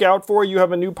people look out for? You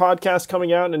have a new podcast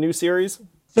coming out and a new series?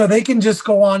 So they can just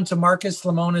go on to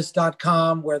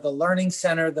marcuslemonis.com, where the Learning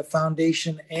Center, the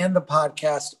foundation, and the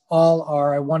podcast all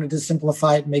are. I wanted to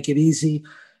simplify it and make it easy.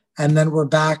 And then we're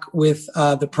back with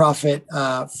The Profit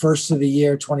first of the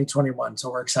year, 2021.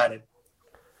 So we're excited.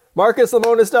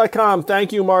 marcuslemonis.com.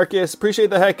 Thank you, Marcus. Appreciate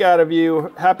the heck out of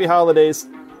you. Happy holidays.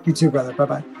 You too, brother.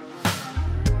 Bye-bye.